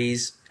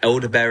 cherries,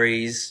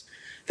 elderberries,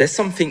 there's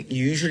something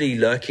usually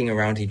lurking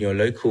around in your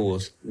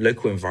local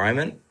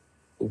environment,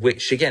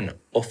 which again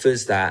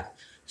offers that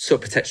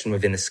sort of protection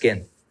within the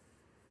skin.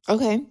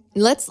 Okay,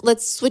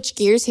 let's switch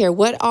gears here.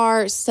 What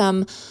are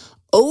some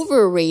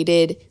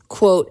overrated,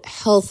 quote,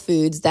 health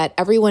foods that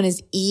everyone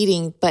is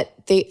eating, but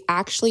they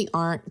actually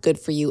aren't good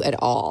for you at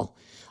all?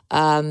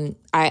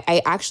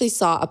 I actually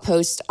saw a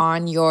post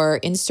on your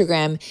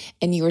Instagram,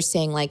 and you were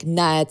saying like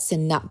nuts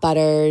and nut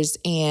butters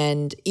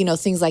and, you know,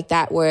 things like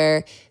that,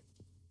 where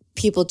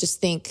people just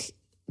think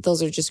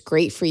those are just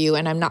great for you.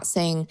 And I'm not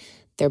saying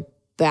they're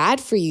bad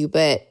for you,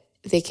 but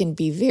they can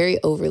be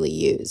very overly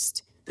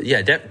used.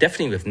 Yeah,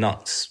 definitely with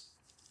nuts.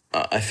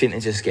 I think they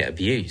just get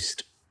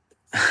abused.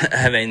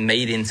 I mean,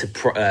 made into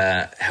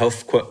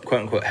health, quote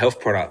unquote, health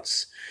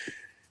products.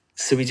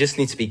 So we just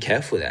need to be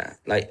careful there.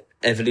 Like,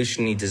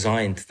 evolutionarily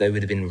designed, they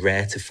would have been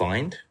rare to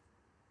find.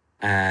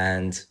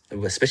 And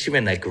especially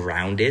when they're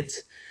grounded.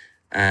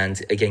 And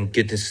again,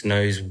 goodness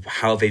knows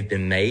how they've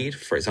been made.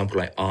 For example,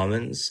 like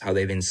almonds, how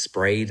they've been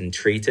sprayed and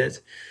treated.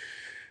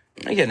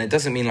 Again, it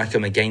doesn't mean like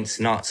I'm against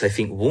nuts. I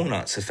think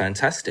walnuts are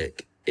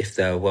fantastic if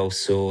they're well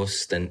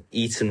sourced and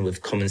eaten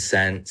with common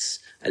sense.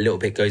 A little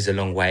bit goes a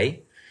long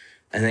way.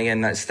 And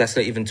again, that's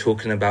not even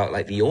talking about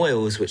like the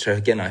oils, which are,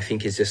 again, I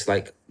think is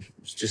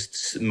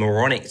just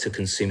moronic to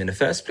consume in the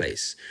first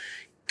place.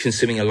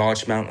 Consuming a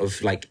large amount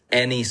of like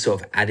any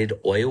sort of added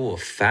oil or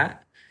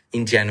fat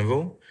in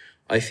general,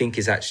 I think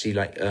is actually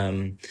like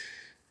a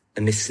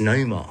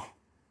misnomer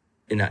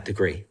in that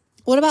degree.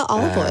 What about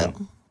olive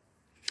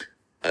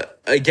oil?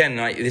 Again,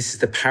 like, this is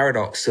the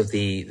paradox of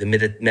the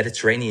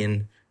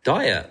Mediterranean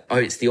diet. Oh,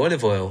 it's the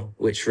olive oil,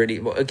 which really,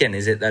 well, again,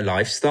 is it their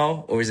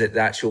lifestyle, or is it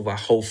the actual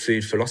whole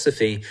food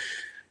philosophy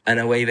and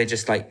a way they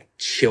just like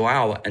chill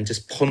out and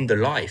just ponder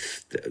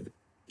life?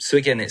 So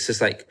again, it's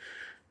just like,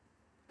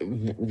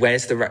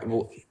 where's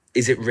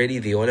is it really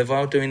the olive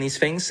oil doing these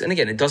things? And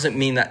again, it doesn't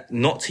mean that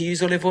not to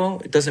use olive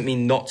oil. It doesn't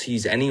mean not to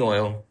use any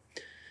oil.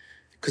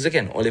 Because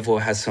again, olive oil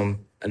has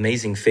some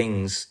amazing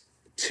things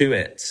to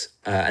it.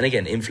 And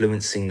again,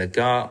 influencing the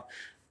gut.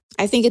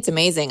 I think it's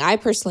amazing. I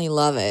personally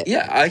love it.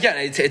 Yeah, again,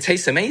 it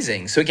tastes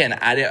amazing. So again,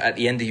 add it at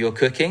the end of your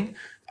cooking.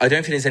 I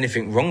don't think there's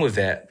anything wrong with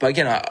it. But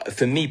again,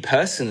 for me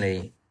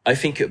personally, I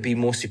think it would be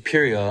more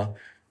superior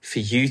for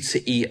you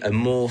to eat a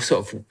more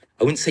sort of,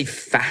 I wouldn't say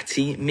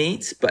fatty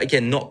meat, but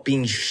again, not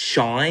being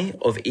shy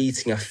of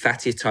eating a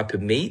fattier type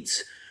of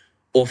meat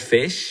or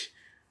fish,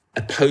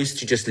 opposed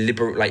to just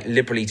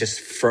liberally just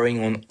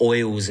throwing on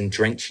oils and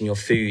drenching your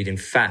food in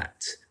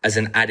fat as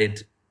an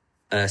added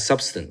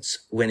substance.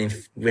 When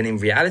in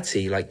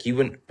reality, like, you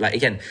wouldn't, like,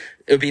 again,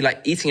 it would be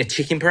like eating a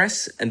chicken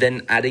breast and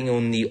then adding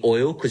on the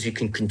oil, because you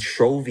can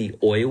control the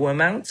oil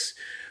amounts.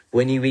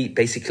 When you eat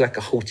basically like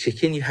a whole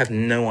chicken, you have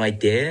no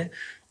idea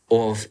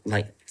of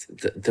like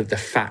the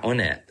fat on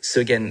it. So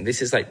again,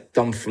 this is like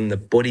done from the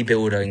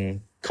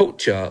bodybuilding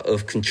culture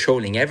of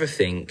controlling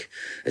everything,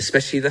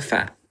 especially the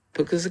fat,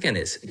 because again,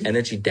 it's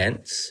energy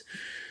dense.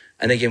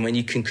 And again, when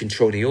you can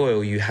control the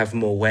oil, you have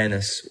more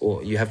awareness,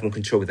 or you have more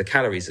control with the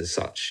calories as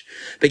such.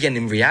 But again,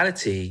 in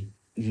reality,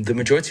 the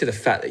majority of the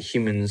fat that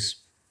humans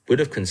would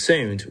have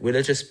consumed would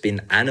have just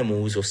been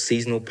animals or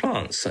seasonal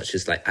plants, such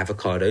as like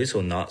avocados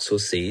or nuts or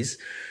seeds,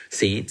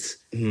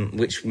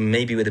 which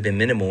maybe would have been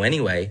minimal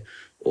anyway.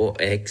 or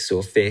eggs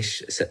or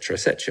fish, etc.,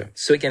 etc.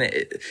 So again,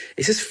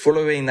 it's just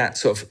following that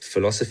sort of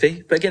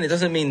philosophy. But again, it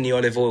doesn't mean the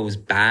olive oil is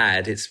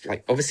bad. It's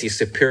like obviously a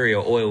superior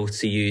oil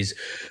to use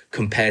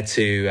compared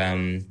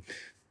to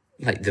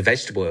like the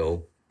vegetable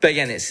oil. But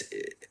again,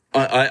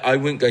 I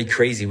wouldn't go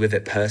crazy with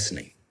it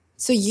personally.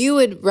 So you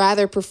would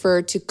rather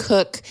prefer to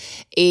cook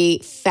a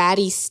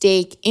fatty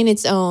steak in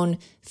its own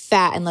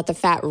fat and let the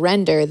fat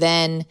render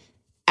than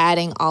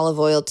adding olive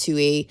oil to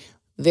a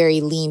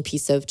very lean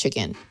piece of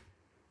chicken.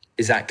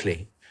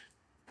 Exactly.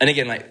 And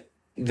again, like,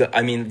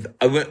 I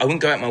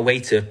wouldn't go out my way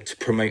to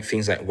promote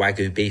things like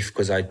Wagyu beef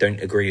because I don't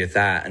agree with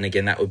that. And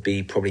again, that would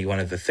be probably one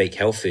of the fake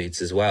health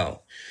foods as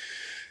well.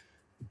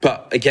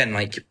 But again,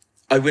 like,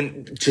 I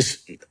wouldn't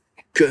just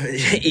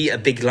eat a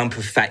big lump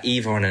of fat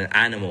either on an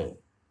animal.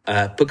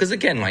 Because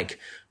again, like,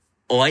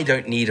 I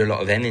don't need a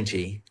lot of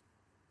energy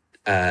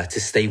to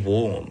stay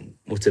warm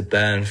or to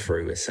burn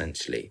through,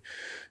 essentially.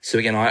 So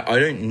again, I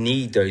don't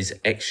need those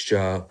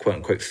extra quote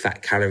unquote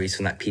fat calories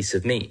from that piece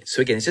of meat.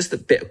 So again, it's just a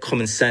bit of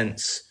common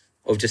sense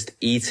of just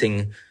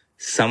eating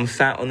some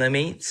fat on their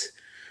meat.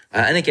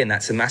 And again,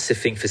 that's a massive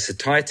thing for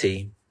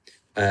satiety,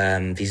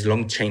 these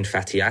long chain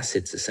fatty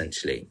acids,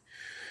 essentially.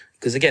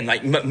 Because again,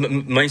 like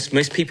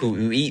most people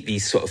who eat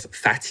these sort of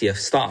fattier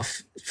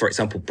stuff, for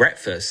example,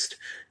 breakfast,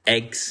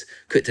 eggs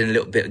cooked in a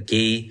little bit of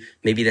ghee,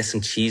 maybe there's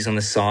some cheese on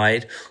the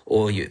side,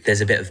 or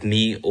there's a bit of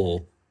meat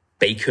or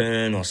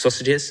bacon or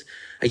sausages.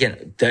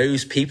 Again,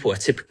 those people are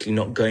typically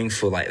not going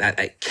for like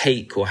that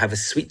cake or have a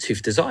sweet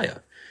tooth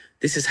desire.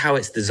 This is how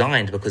it's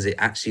designed because it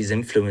actually is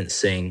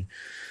influencing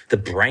the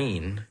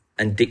brain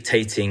and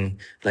dictating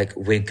like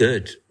we're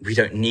good. We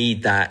don't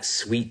need that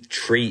sweet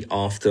treat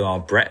after our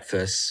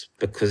breakfast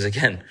because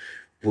again,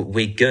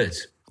 we're good.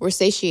 We're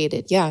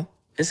satiated. Yeah.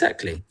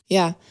 Exactly.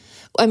 Yeah.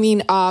 I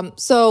mean,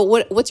 so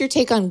what's your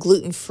take on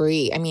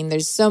gluten-free? I mean,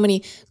 there's so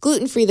many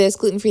gluten-free this,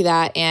 gluten-free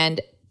that,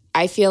 and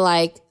I feel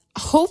like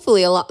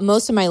hopefully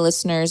most of my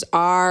listeners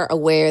are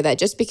aware that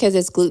just because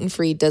it's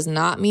gluten-free does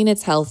not mean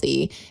it's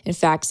healthy. In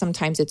fact,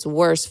 sometimes it's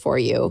worse for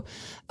you.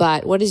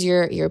 But what is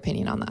your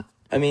opinion on that?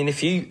 I mean,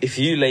 if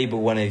you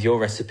label one of your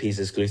recipes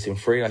as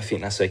gluten-free, I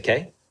think that's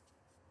okay.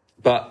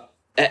 But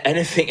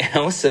anything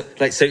else,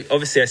 like, so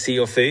obviously I see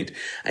your food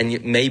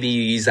and maybe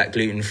you use that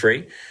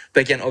gluten-free.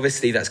 But again,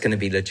 obviously that's going to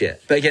be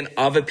legit. But again,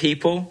 other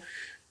people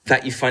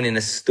that you find in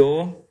a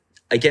store,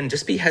 again,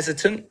 just be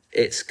hesitant.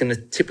 It's going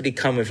to typically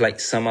come with like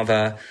some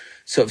other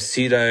sort of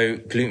pseudo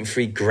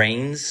gluten-free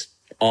grains,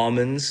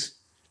 almonds.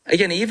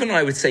 Again, even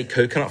I would say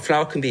coconut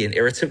flour can be an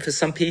irritant for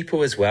some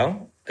people as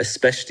well,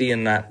 especially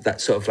in that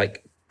sort of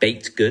like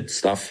baked good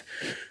stuff.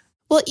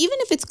 Well, even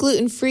if it's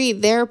gluten-free,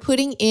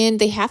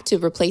 they have to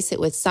replace it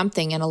with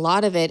something. And a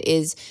lot of it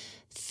is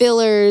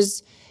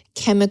fillers,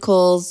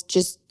 chemicals,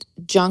 just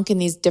junk in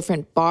these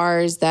different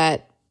bars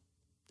that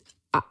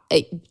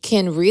it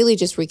can really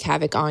just wreak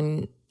havoc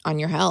on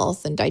your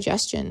health and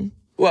digestion.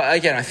 Well,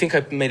 again, I think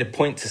I made a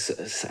point I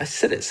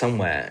said it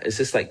somewhere. It's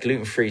just like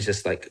gluten-free is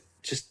just like,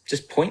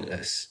 just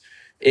pointless.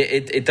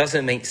 It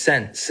doesn't make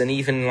sense. And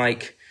even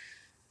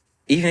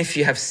if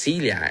you have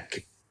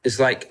celiac, it's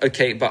like,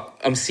 okay, but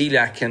I'm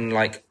celiac and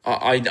like,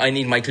 I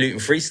need my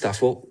gluten-free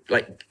stuff. Well,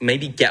 like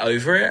maybe get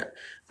over it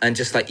and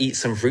just like eat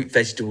some root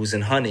vegetables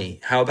and honey.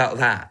 How about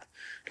that?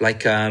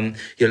 Like,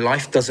 your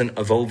life doesn't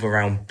evolve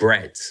around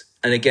bread.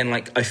 And again,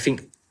 like, I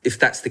think if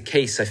that's the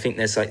case, I think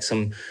there's like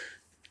some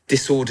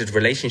disordered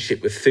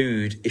relationship with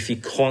food. If you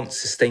can't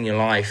sustain your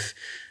life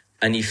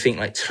and you think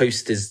like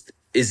toast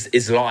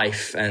is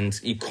life and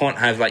you can't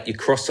have like your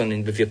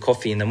croissant with your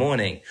coffee in the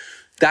morning,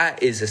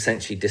 that is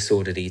essentially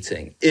disordered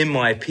eating, in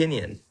my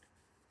opinion,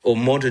 or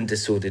modern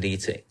disordered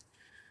eating.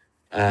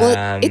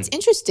 Well, it's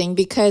interesting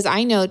because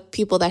I know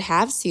people that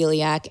have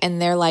celiac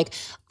and they're like,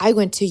 I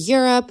went to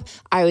Europe,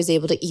 I was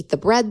able to eat the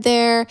bread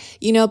there,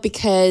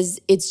 because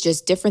it's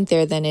just different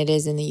there than it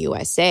is in the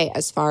USA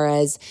as far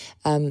as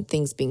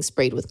things being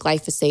sprayed with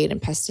glyphosate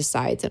and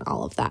pesticides and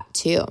all of that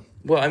too.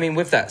 Well, I mean,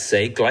 with that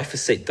said,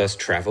 glyphosate does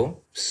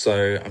travel.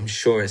 So I'm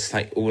sure it's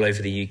like all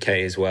over the UK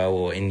as well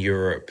or in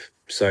Europe.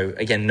 So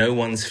again, no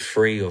one's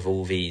free of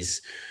all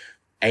these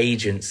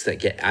agents that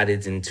get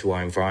added into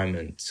our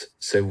environment.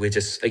 So we're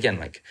just, again,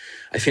 like,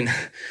 I think,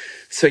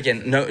 so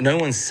again, no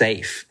one's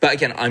safe. But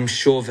again, I'm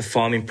sure the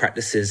farming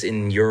practices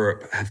in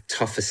Europe have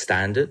tougher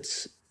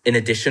standards. In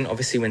addition,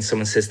 obviously, when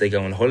someone says they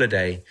go on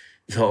holiday,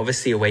 they're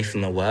obviously away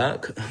from the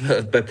work,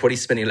 but probably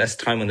spending less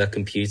time on their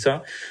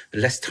computer,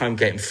 less time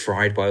getting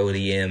fried by all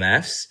the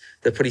EMFs.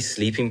 They're probably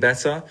sleeping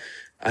better.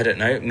 I don't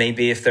know.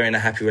 Maybe if they're in a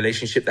happy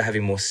relationship, they're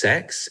having more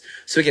sex.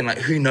 So again, like,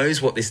 who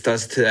knows what this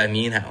does to their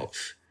immune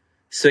health?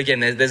 So again,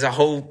 there's a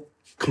whole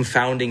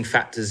confounding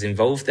factors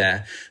involved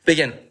there. But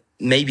again,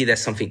 maybe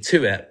there's something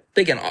to it.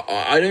 But again,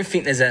 I don't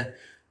think there's a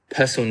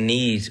personal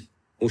need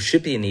or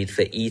should be a need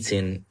for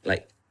eating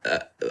like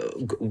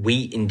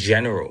wheat in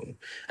general.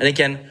 And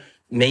again,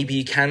 maybe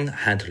you can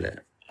handle it.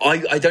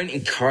 I don't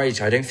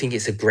think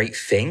it's a great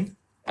thing.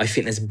 I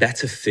think there's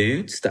better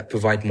foods that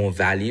provide more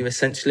value,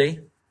 essentially.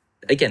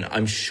 Again,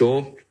 I'm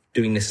sure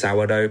doing the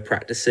sourdough,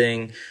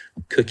 practicing,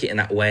 cook it in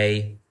that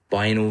way,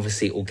 buying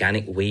obviously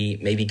organic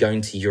wheat, maybe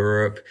going to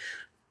Europe.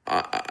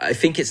 I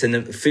think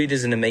food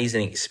is an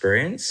amazing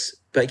experience.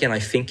 But again, I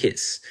think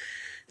it's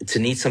to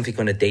need something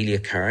on a daily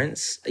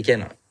occurrence.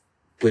 Again,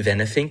 with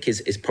anything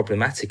is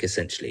problematic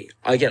essentially.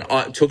 Again,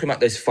 talking about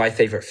those 5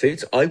 favorite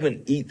foods, I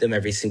wouldn't eat them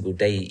every single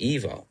day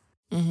either.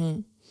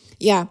 Mm-hmm.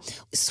 Yeah.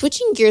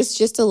 Switching gears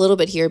just a little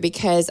bit here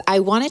because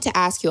I wanted to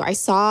ask you, I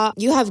saw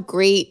you have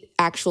great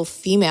actual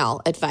female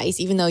advice,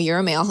 even though you're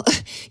a male.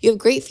 You have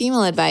great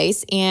female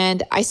advice.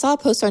 And I saw a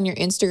post on your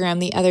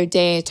Instagram the other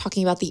day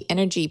talking about the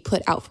energy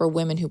put out for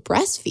women who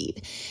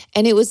breastfeed.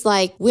 And it was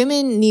like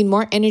women need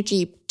more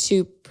energy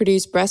to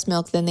produce breast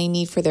milk than they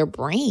need for their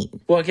brain.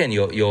 Well, again,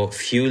 you're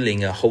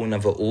fueling a whole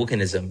nother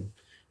organism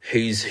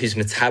whose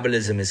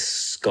metabolism is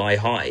sky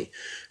high,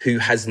 who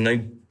has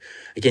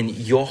again,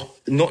 you're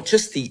not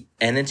just the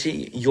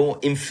energy, your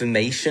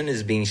information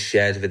is being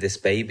shared with this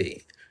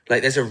baby.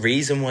 Like there's a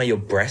reason why your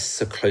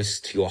breasts are close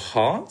to your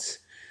heart,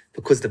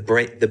 because the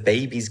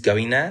baby's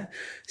going there.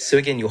 So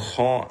again, your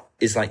heart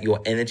is like your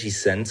energy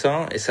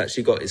center. It's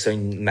actually got its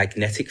own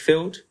magnetic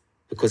field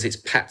because it's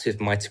packed with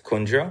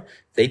mitochondria.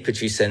 They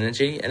produce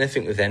energy.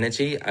 Anything with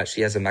energy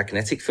actually has a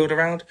magnetic field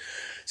around.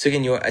 So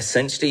again, you're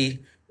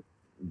essentially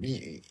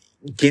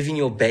giving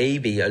your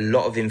baby a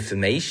lot of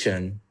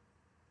information.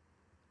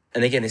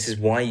 And again, this is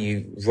why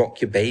you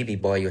rock your baby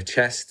by your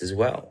chest as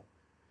well.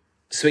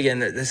 So again,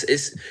 this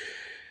is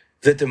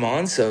the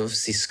demands are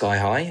obviously sky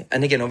high.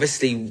 And again,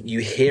 obviously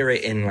you hear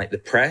it in like the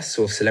press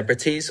or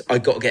celebrities. I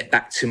got to get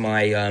back to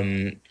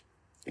my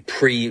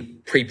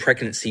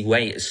pre-pregnancy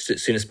weight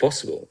as soon as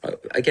possible.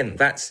 Again,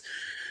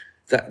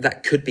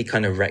 that could be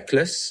kind of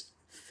reckless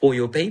for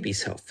your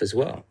baby's health as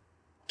well.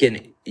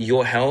 Again,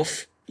 your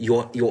health,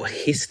 your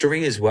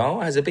history as well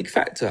has a big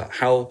factor.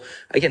 How,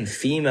 again,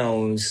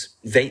 females,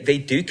 they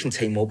do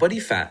contain more body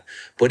fat.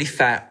 Body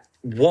fat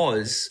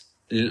was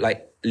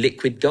like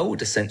liquid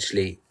gold,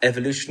 essentially,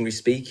 evolutionary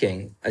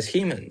speaking, as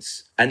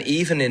humans. And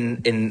even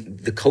in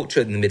the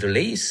culture in the Middle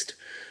East,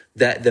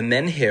 that the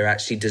men here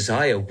actually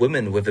desire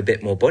women with a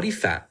bit more body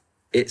fat.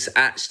 It's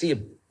actually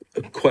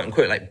a quote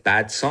unquote like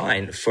bad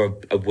sign for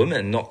a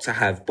woman not to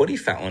have body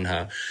fat on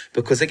her,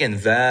 because again,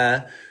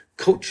 their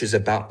culture is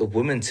about the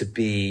woman to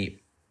be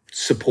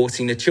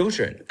supporting the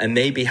children and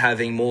maybe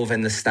having more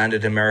than the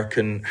standard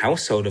American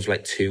household of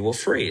like 2 or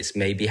 3. It's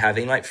maybe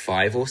having like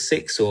 5 or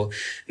 6 or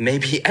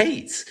maybe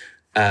 8.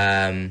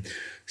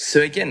 So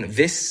again,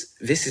 this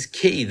is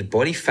key. The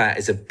body fat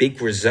is a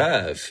big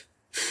reserve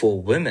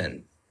for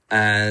women.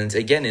 And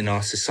again, in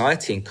our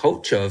society and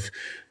culture of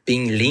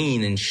being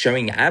lean and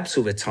showing abs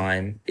all the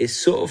time is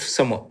sort of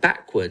somewhat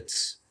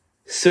backwards.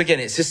 So again,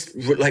 it's just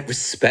like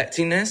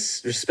respecting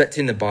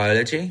the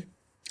biology.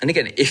 And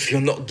again, if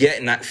you're not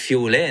getting that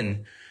fuel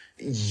in,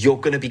 you're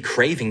going to be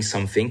craving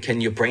something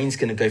and your brain's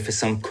going to go for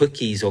some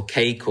cookies or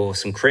cake or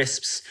some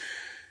crisps.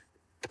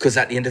 Because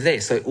at the end of the day,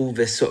 it's like all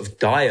this sort of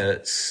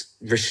diets,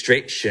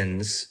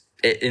 restrictions,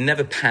 it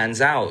never pans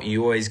out.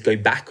 You always go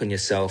back on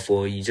yourself,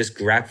 or you just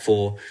grab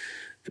for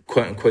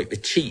quote unquote the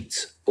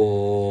cheat,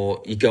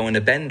 or you go on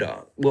a bender.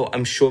 Well,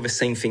 I'm sure the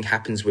same thing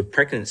happens with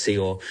pregnancy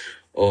or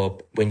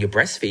when you're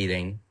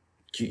breastfeeding.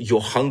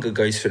 Your hunger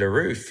goes through the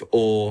roof,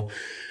 or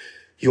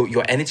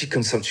your energy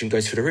consumption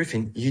goes through the roof,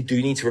 and you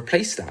do need to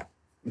replace that.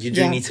 You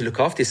do need to look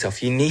after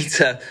yourself. You need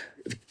to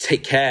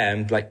take care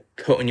and like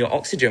put on your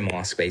oxygen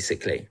mask,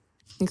 basically.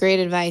 Great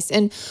advice.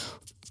 And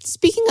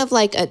speaking of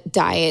like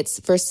diets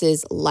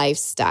versus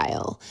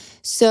lifestyle,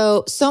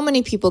 so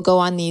many people go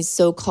on these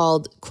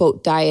so-called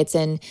quote diets,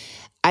 and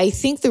I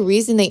think the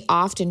reason they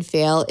often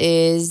fail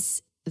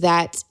is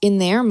that in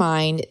their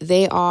mind,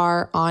 they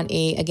are on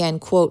a, again,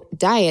 quote,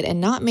 diet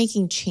and not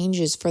making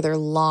changes for their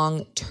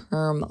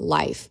long-term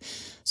life.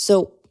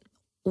 So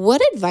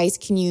what advice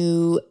can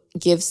you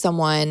give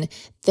someone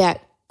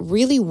that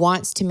really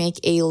wants to make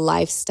a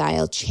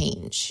lifestyle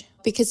change?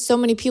 Because so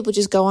many people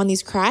just go on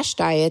these crash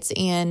diets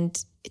and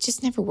it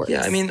just never works.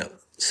 Yeah, I mean,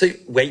 so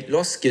weight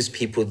loss gives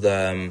people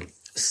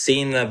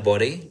seeing their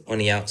body on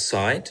the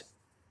outside,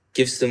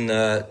 gives them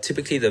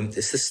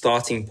it's the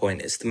starting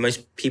point. It's the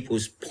most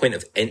people's point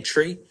of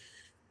entry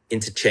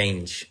into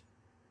change,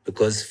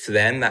 because for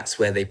them, that's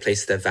where they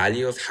place their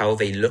value of how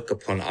they look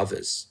upon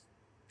others.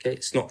 Okay.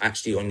 It's not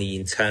actually on the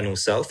internal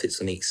self.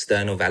 It's on the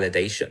external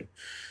validation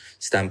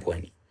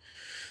standpoint.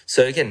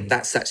 So again,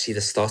 that's actually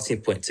the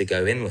starting point to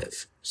go in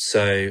with.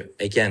 So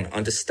again,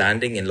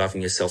 understanding and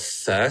loving yourself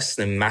first,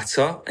 no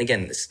matter,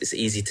 again, it's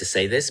easy to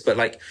say this, but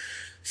like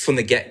from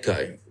the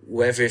get-go,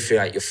 whether if you're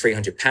like you're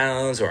 300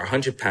 pounds or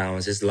 100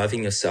 pounds, is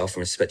loving yourself and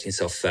respecting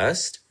yourself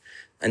first,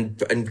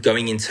 and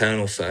going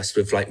internal first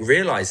with like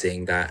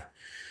realizing that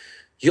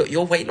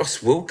your weight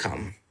loss will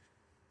come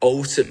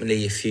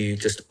ultimately if you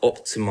just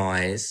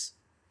optimize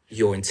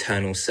your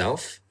internal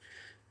self.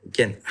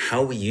 Again,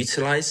 how we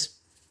utilize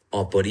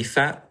our body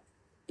fat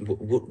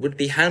would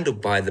be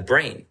handled by the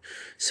brain.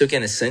 So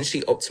again,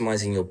 essentially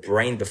optimizing your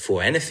brain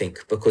before anything,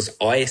 because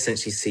I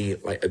essentially see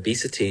like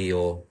obesity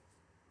or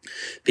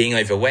being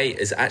overweight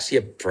is actually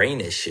a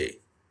brain issue.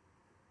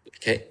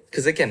 Okay.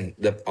 Because again,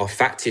 our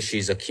fat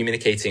tissues are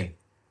communicating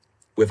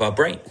with our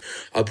brain.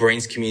 Our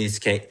brain's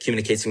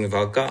communicating with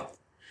our gut.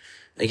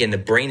 Again, the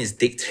brain is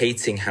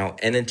dictating how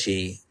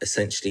energy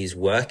essentially is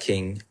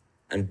working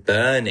and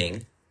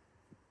burning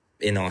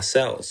in our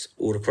cells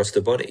all across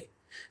the body.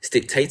 It's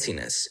dictating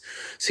this.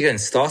 So again,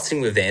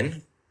 starting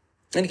within,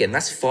 and again,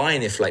 that's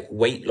fine if like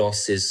weight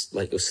loss is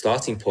like your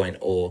starting point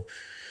or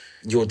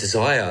your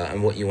desire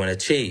and what you want to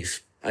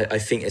achieve. I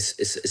think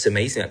it's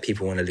amazing that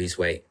people want to lose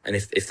weight, and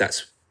if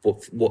that's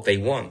what they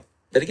want.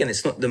 But again,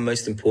 it's not the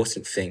most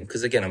important thing,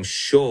 because again, I'm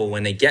sure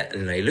when they get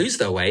and they lose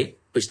their weight,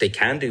 which they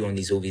can do on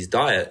all these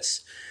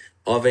diets,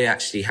 are they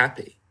actually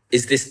happy?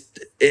 Is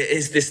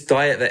this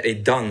diet that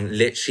they've done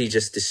literally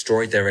just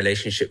destroyed their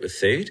relationship with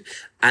food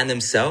and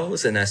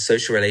themselves and their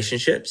social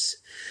relationships?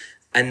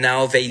 And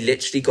now they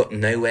literally got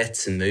nowhere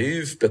to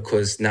move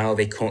because now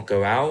they can't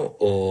go out,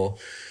 or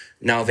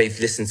now they've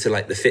listened to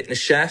like the fitness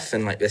chef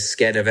and like they're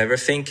scared of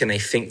everything, and they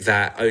think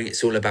that, oh,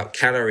 it's all about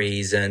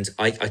calories and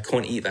I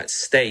can't eat that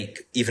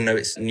steak, even though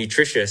it's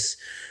nutritious,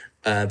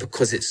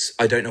 because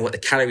I don't know what the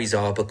calories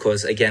are,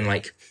 because again,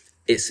 like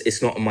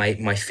it's not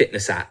my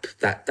fitness app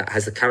that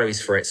has the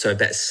calories for it. So I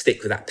better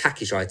stick with that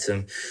package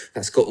item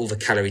that's got all the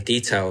calorie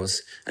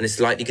details, and it's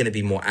likely going to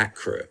be more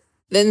accurate.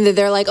 Then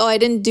they're like, oh, I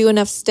didn't do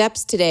enough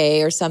steps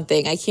today or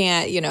something. I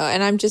can't,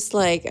 and I'm just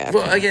like...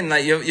 Well, again,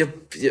 like your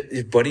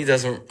body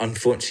doesn't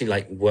unfortunately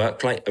like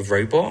work like a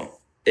robot.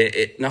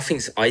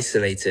 Nothing's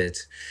isolated.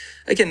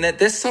 Again,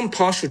 there's some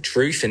partial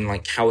truth in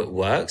like how it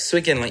works. So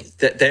again, like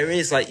there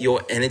is like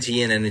your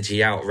energy in,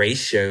 energy out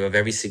ratio of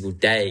every single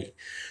day.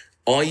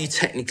 Are you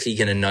technically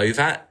going to know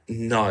that?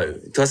 No.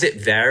 Does it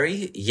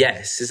vary?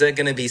 Yes. Is there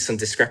going to be some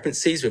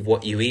discrepancies with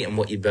what you eat and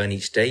what you burn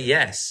each day?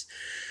 Yes.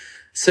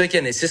 So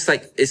again, it's just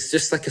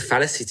like a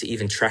fallacy to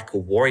even track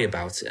or worry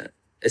about it.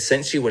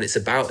 Essentially what it's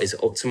about is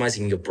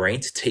optimizing your brain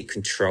to take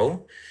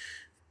control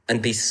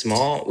and be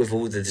smart with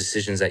all the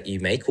decisions that you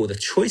make, or the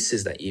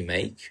choices that you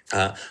make,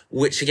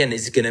 which again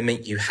is going to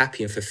make you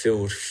happy and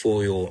fulfilled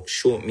for your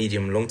short,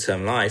 medium,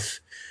 long-term life,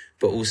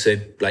 but also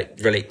like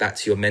relate that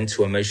to your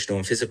mental, emotional,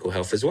 and physical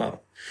health as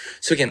well.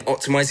 So again,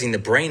 optimizing the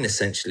brain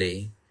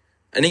essentially.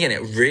 And again,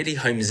 it really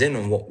homes in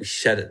on what we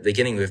shared at the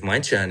beginning with my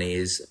journey,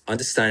 is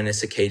understanding the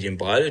circadian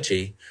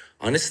biology,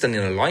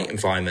 understanding the light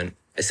environment.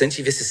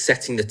 Essentially, this is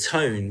setting the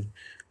tone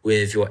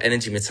with your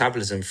energy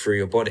metabolism through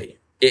your body.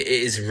 It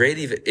is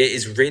really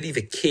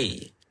the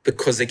key,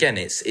 because again,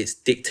 it's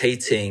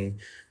dictating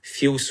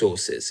fuel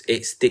sources.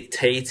 It's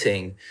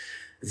dictating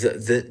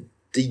the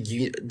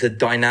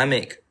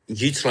dynamic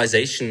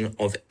utilization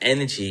of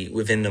energy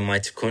within the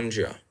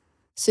mitochondria.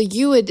 So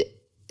you would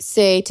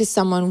say to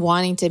someone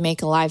wanting to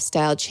make a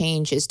lifestyle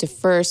change is to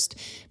first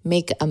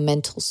make a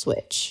mental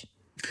switch.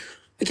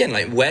 Again,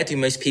 like where do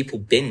most people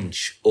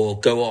binge or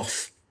go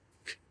off?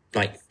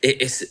 Like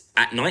it's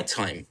at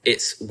nighttime.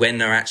 It's when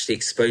they're actually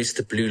exposed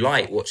to blue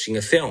light watching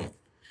a film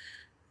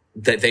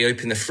that they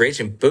open the fridge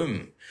and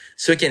boom.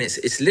 So again,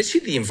 it's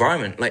literally the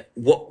environment. Like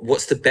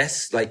what's the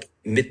best like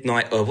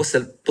midnight, or what's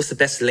the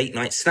best late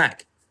night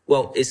snack?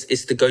 Well,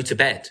 it's to go to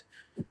bed.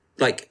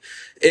 Like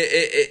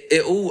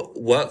it all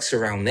works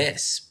around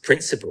this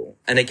principle.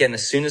 And again,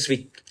 as soon as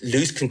we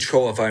lose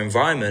control of our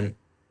environment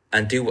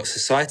and do what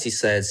society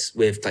says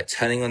with like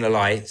turning on the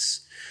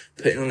lights,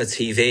 putting on the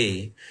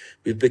TV,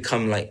 we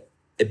become like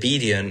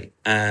obedient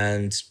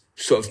and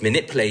sort of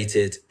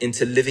manipulated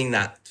into living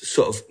that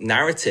sort of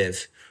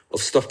narrative of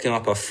stocking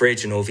up our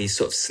fridge and all these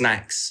sort of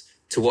snacks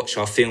to watch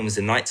our films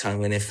in nighttime,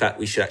 when in fact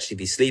we should actually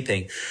be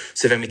sleeping.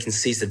 So then we can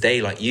seize the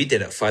day like you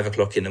did at 5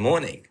 o'clock in the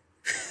morning.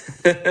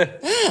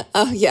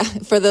 Oh yeah.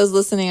 For those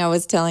listening, I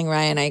was telling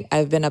Ryan,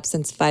 I've been up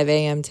since 5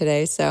 a.m.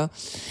 today. So,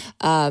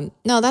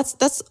 no,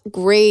 that's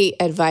great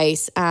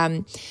advice.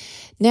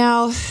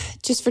 Now,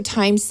 just for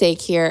time's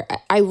sake here,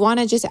 I want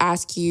to just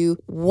ask you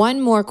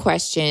one more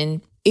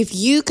question. If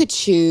you could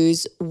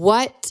choose,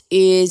 what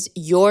is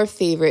your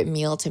favorite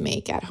meal to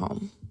make at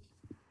home?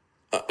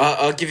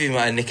 I'll give you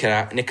my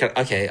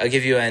I'll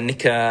give you a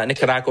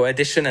Nicaragua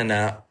edition and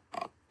a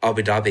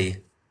Abu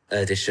Dhabi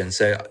edition.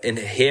 So in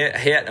here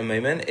at the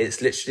moment,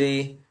 it's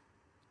literally,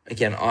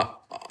 again,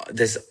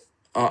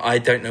 I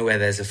don't know where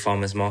there's a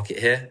farmer's market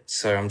here.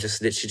 So I'm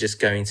just literally just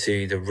going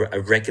to a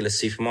regular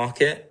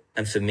supermarket.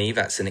 And for me,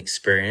 that's an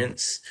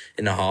experience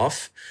and a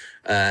half,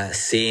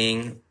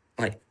 seeing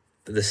like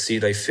the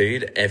pseudo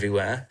food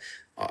everywhere.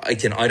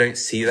 Again, I don't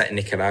see that in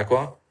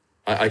Nicaragua.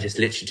 I just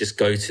literally just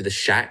go to the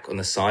shack on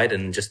the side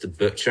and just the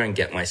butcher and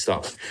get my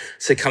stuff.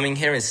 So coming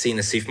here and seeing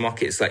the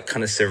supermarket is like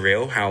kind of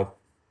surreal how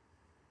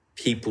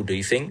people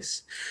do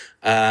things.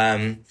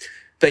 But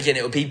again,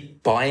 it would be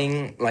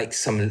buying like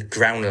some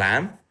ground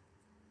lamb.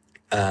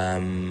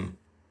 And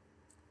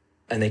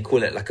they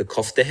call it like a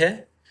kofta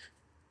here.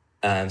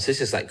 So it's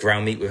just like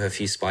ground meat with a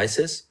few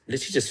spices.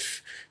 Literally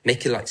just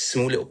make it like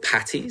small little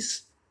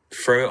patties,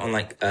 throw it on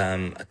like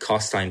a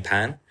cast iron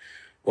pan.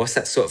 Once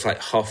that's sort of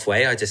like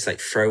halfway, I just like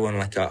throw on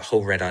like a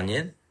whole red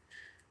onion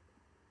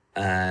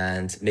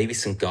and maybe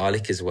some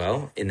garlic as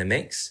well in the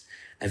mix.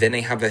 And then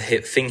they have a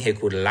thing here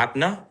called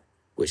labna,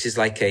 which is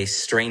like a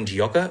strange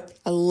yogurt.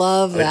 I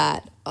love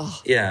that. Oh.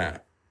 Yeah.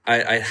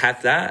 I'd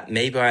have that.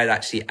 Maybe I'd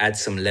actually add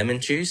some lemon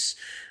juice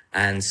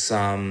and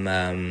some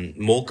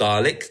more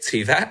garlic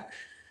to that.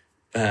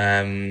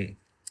 And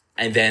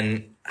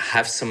then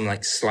have some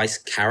like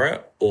sliced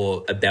carrot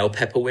or a bell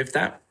pepper with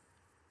that.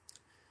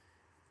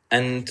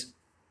 And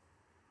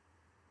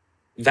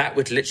that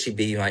would literally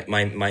be like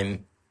my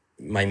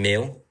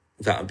meal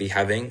that I'd be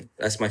having.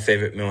 That's my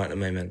favorite meal at the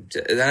moment.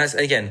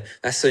 And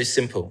that's so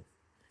simple.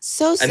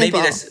 So simple. And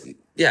maybe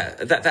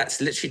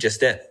that's literally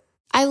just it.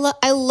 I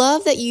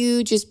love that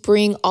you just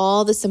bring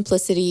all the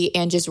simplicity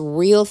and just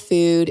real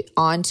food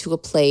onto a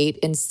plate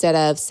instead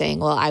of saying,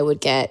 well, I would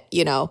get,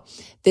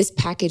 this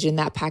package and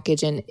that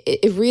package. And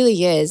it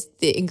really is.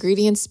 The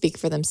ingredients speak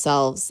for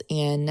themselves.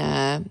 And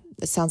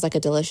it sounds like a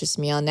delicious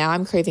meal. Now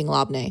I'm craving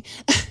labneh.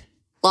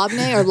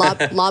 Labneh or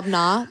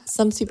labna?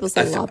 Some people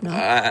say labna.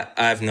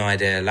 I have no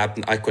idea.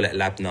 I call it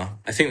labna.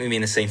 I think we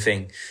mean the same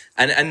thing.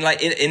 And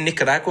like in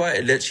Nicaragua,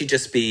 it literally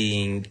just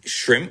being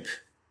shrimp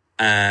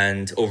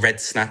or red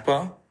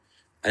snapper.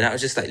 And that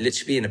would just like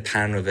literally be in a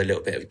pan with a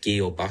little bit of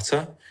ghee or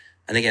butter.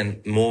 And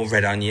again, more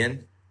red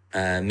onion,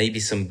 maybe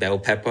some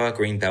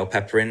green bell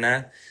pepper in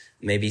there,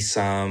 maybe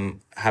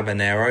some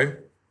habanero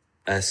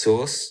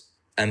sauce,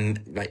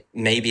 and like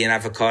maybe an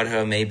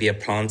avocado, maybe a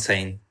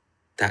plantain.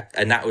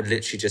 That would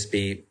literally just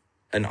be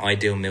an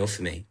ideal meal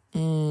for me.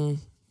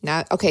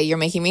 Now, okay, you're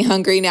making me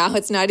hungry now.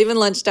 It's not even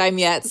lunchtime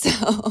yet,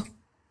 so.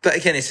 But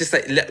again, it's just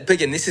like,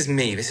 this is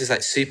me. This is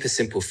like super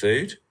simple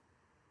food.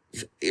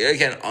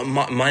 Again,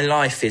 my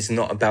life is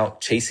not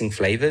about chasing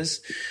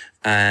flavors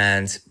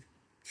and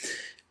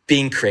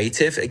being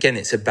creative. Again,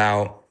 it's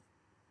about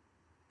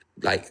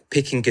like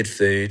picking good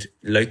food,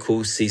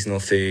 local, seasonal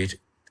food,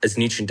 as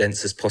nutrient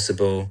dense as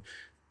possible,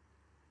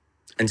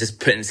 and just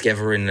putting it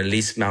together in the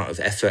least amount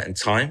of effort and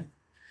time.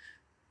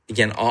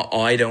 Again,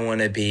 I don't want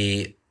to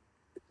be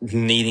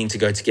needing to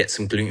go to get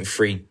some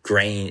gluten-free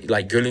grain,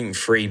 like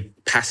gluten-free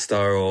pasta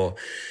or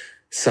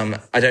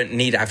I don't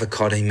need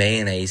avocado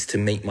mayonnaise to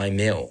make my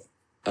meal.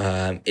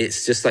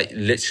 It's just like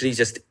literally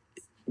just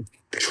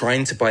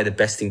trying to buy the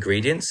best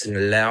ingredients and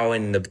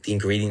allowing the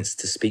ingredients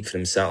to speak for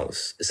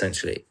themselves,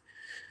 essentially.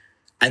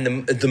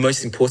 And the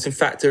most important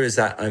factor is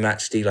that I'm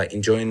actually like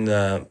enjoying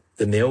the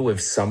meal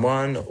with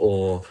someone,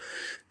 or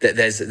that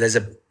there's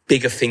a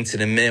bigger thing to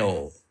the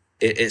meal.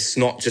 It's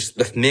not just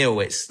the meal.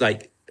 It's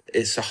like,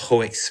 it's a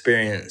whole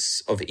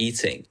experience of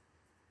eating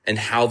and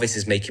how this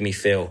is making me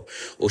feel,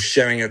 or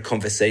sharing a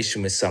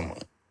conversation with someone.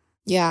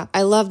 Yeah,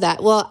 I love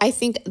that. Well, I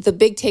think the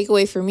big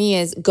takeaway for me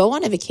is go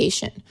on a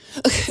vacation.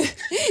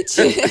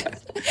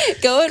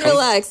 Go and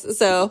relax.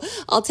 So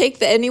I'll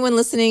take anyone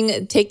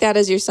listening, take that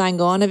as your sign.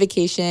 Go on a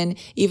vacation,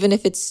 even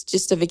if it's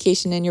just a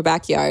vacation in your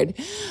backyard.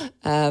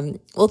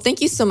 Well, thank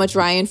you so much,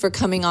 Ryan, for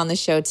coming on the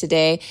show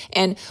today.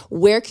 And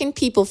where can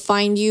people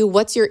find you?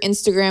 What's your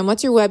Instagram?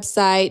 What's your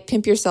website?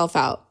 Pimp yourself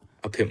out.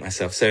 I'll pimp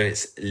myself. So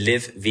it's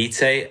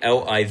livevitae,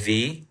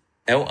 livevitae.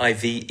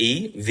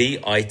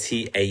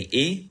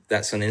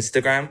 That's on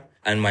Instagram.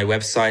 And my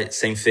website,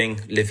 same thing,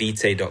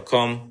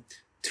 livevitae.com.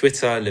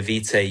 Twitter,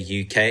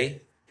 livevitae UK.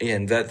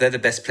 Again, they're the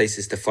best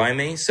places to find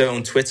me. So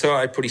on Twitter,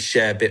 I probably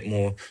share a bit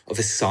more of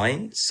the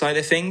science side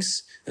of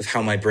things, of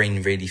how my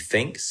brain really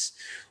thinks.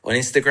 On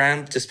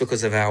Instagram, just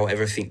because of how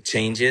everything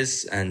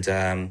changes and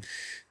the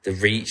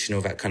reach and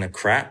all that kind of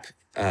crap,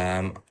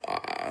 I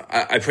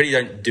probably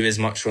don't do as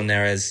much on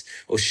there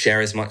or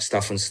share as much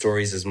stuff on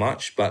stories as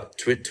much, but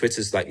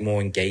Twitter's like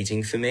more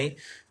engaging for me,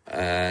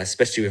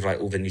 especially with like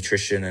all the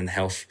nutrition and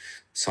health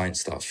science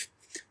stuff.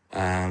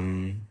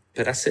 But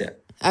that's it.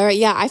 All right.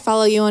 Yeah, I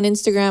follow you on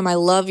Instagram. I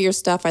love your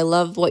stuff. I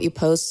love what you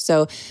post.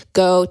 So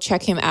go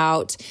check him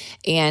out.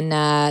 And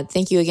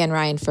thank you again,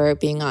 Ryan, for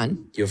being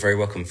on. You're very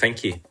welcome.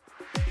 Thank you.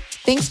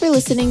 Thanks for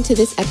listening to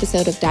this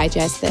episode of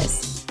Digest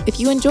This. If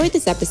you enjoyed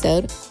this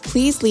episode,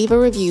 please leave a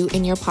review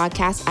in your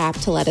podcast app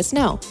to let us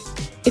know.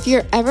 If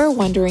you're ever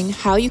wondering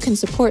how you can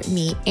support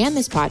me and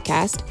this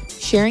podcast,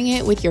 sharing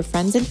it with your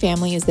friends and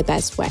family is the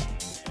best way.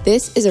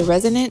 This is a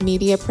Resonant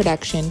Media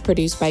production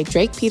produced by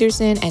Drake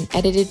Peterson and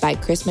edited by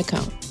Chris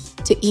McCone.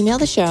 To email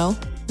the show,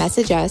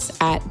 message us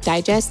at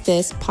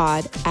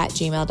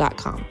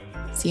digestthispod@gmail.com.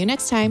 See you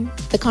next time.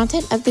 The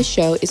content of this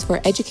show is for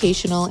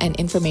educational and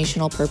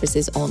informational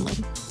purposes only.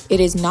 It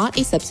is not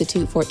a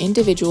substitute for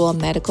individual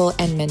medical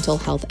and mental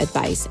health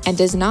advice and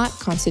does not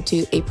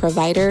constitute a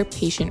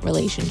provider-patient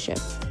relationship.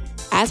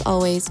 As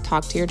always,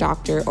 talk to your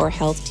doctor or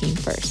health team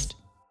first.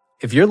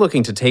 If you're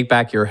looking to take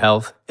back your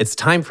health, it's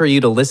time for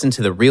you to listen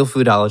to the Real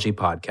Foodology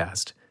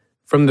podcast.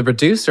 From the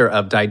producer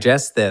of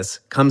Digest This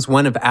comes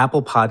one of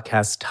Apple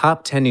Podcast's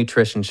top 10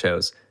 nutrition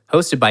shows,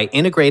 hosted by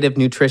integrative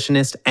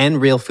nutritionist and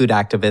real food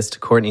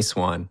activist Courtney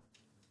Swan.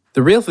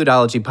 The Real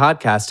Foodology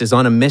podcast is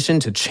on a mission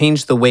to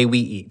change the way we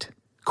eat.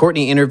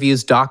 Courtney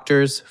interviews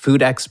doctors,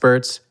 food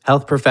experts,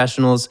 health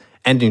professionals,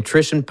 and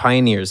nutrition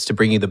pioneers to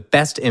bring you the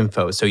best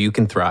info so you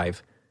can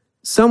thrive.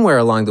 Somewhere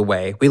along the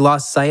way, we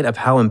lost sight of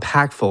how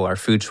impactful our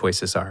food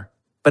choices are.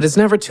 But it's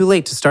never too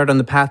late to start on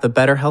the path of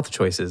better health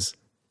choices.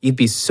 You'd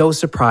be so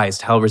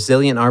surprised how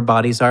resilient our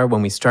bodies are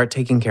when we start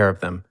taking care of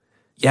them.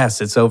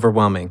 Yes, it's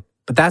overwhelming,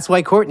 But that's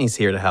why Courtney's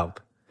here to help.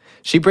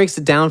 She breaks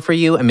it down for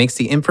you and makes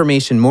the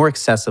information more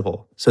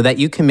accessible so that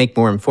you can make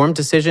more informed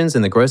decisions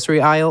in the grocery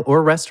aisle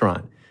or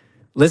restaurant.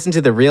 Listen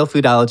to the Real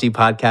Foodology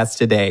podcast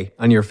today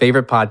on your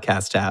favorite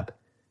podcast app.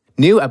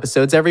 New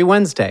episodes every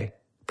Wednesday.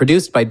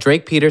 Produced by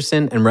Drake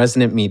Peterson and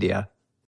Resonant Media.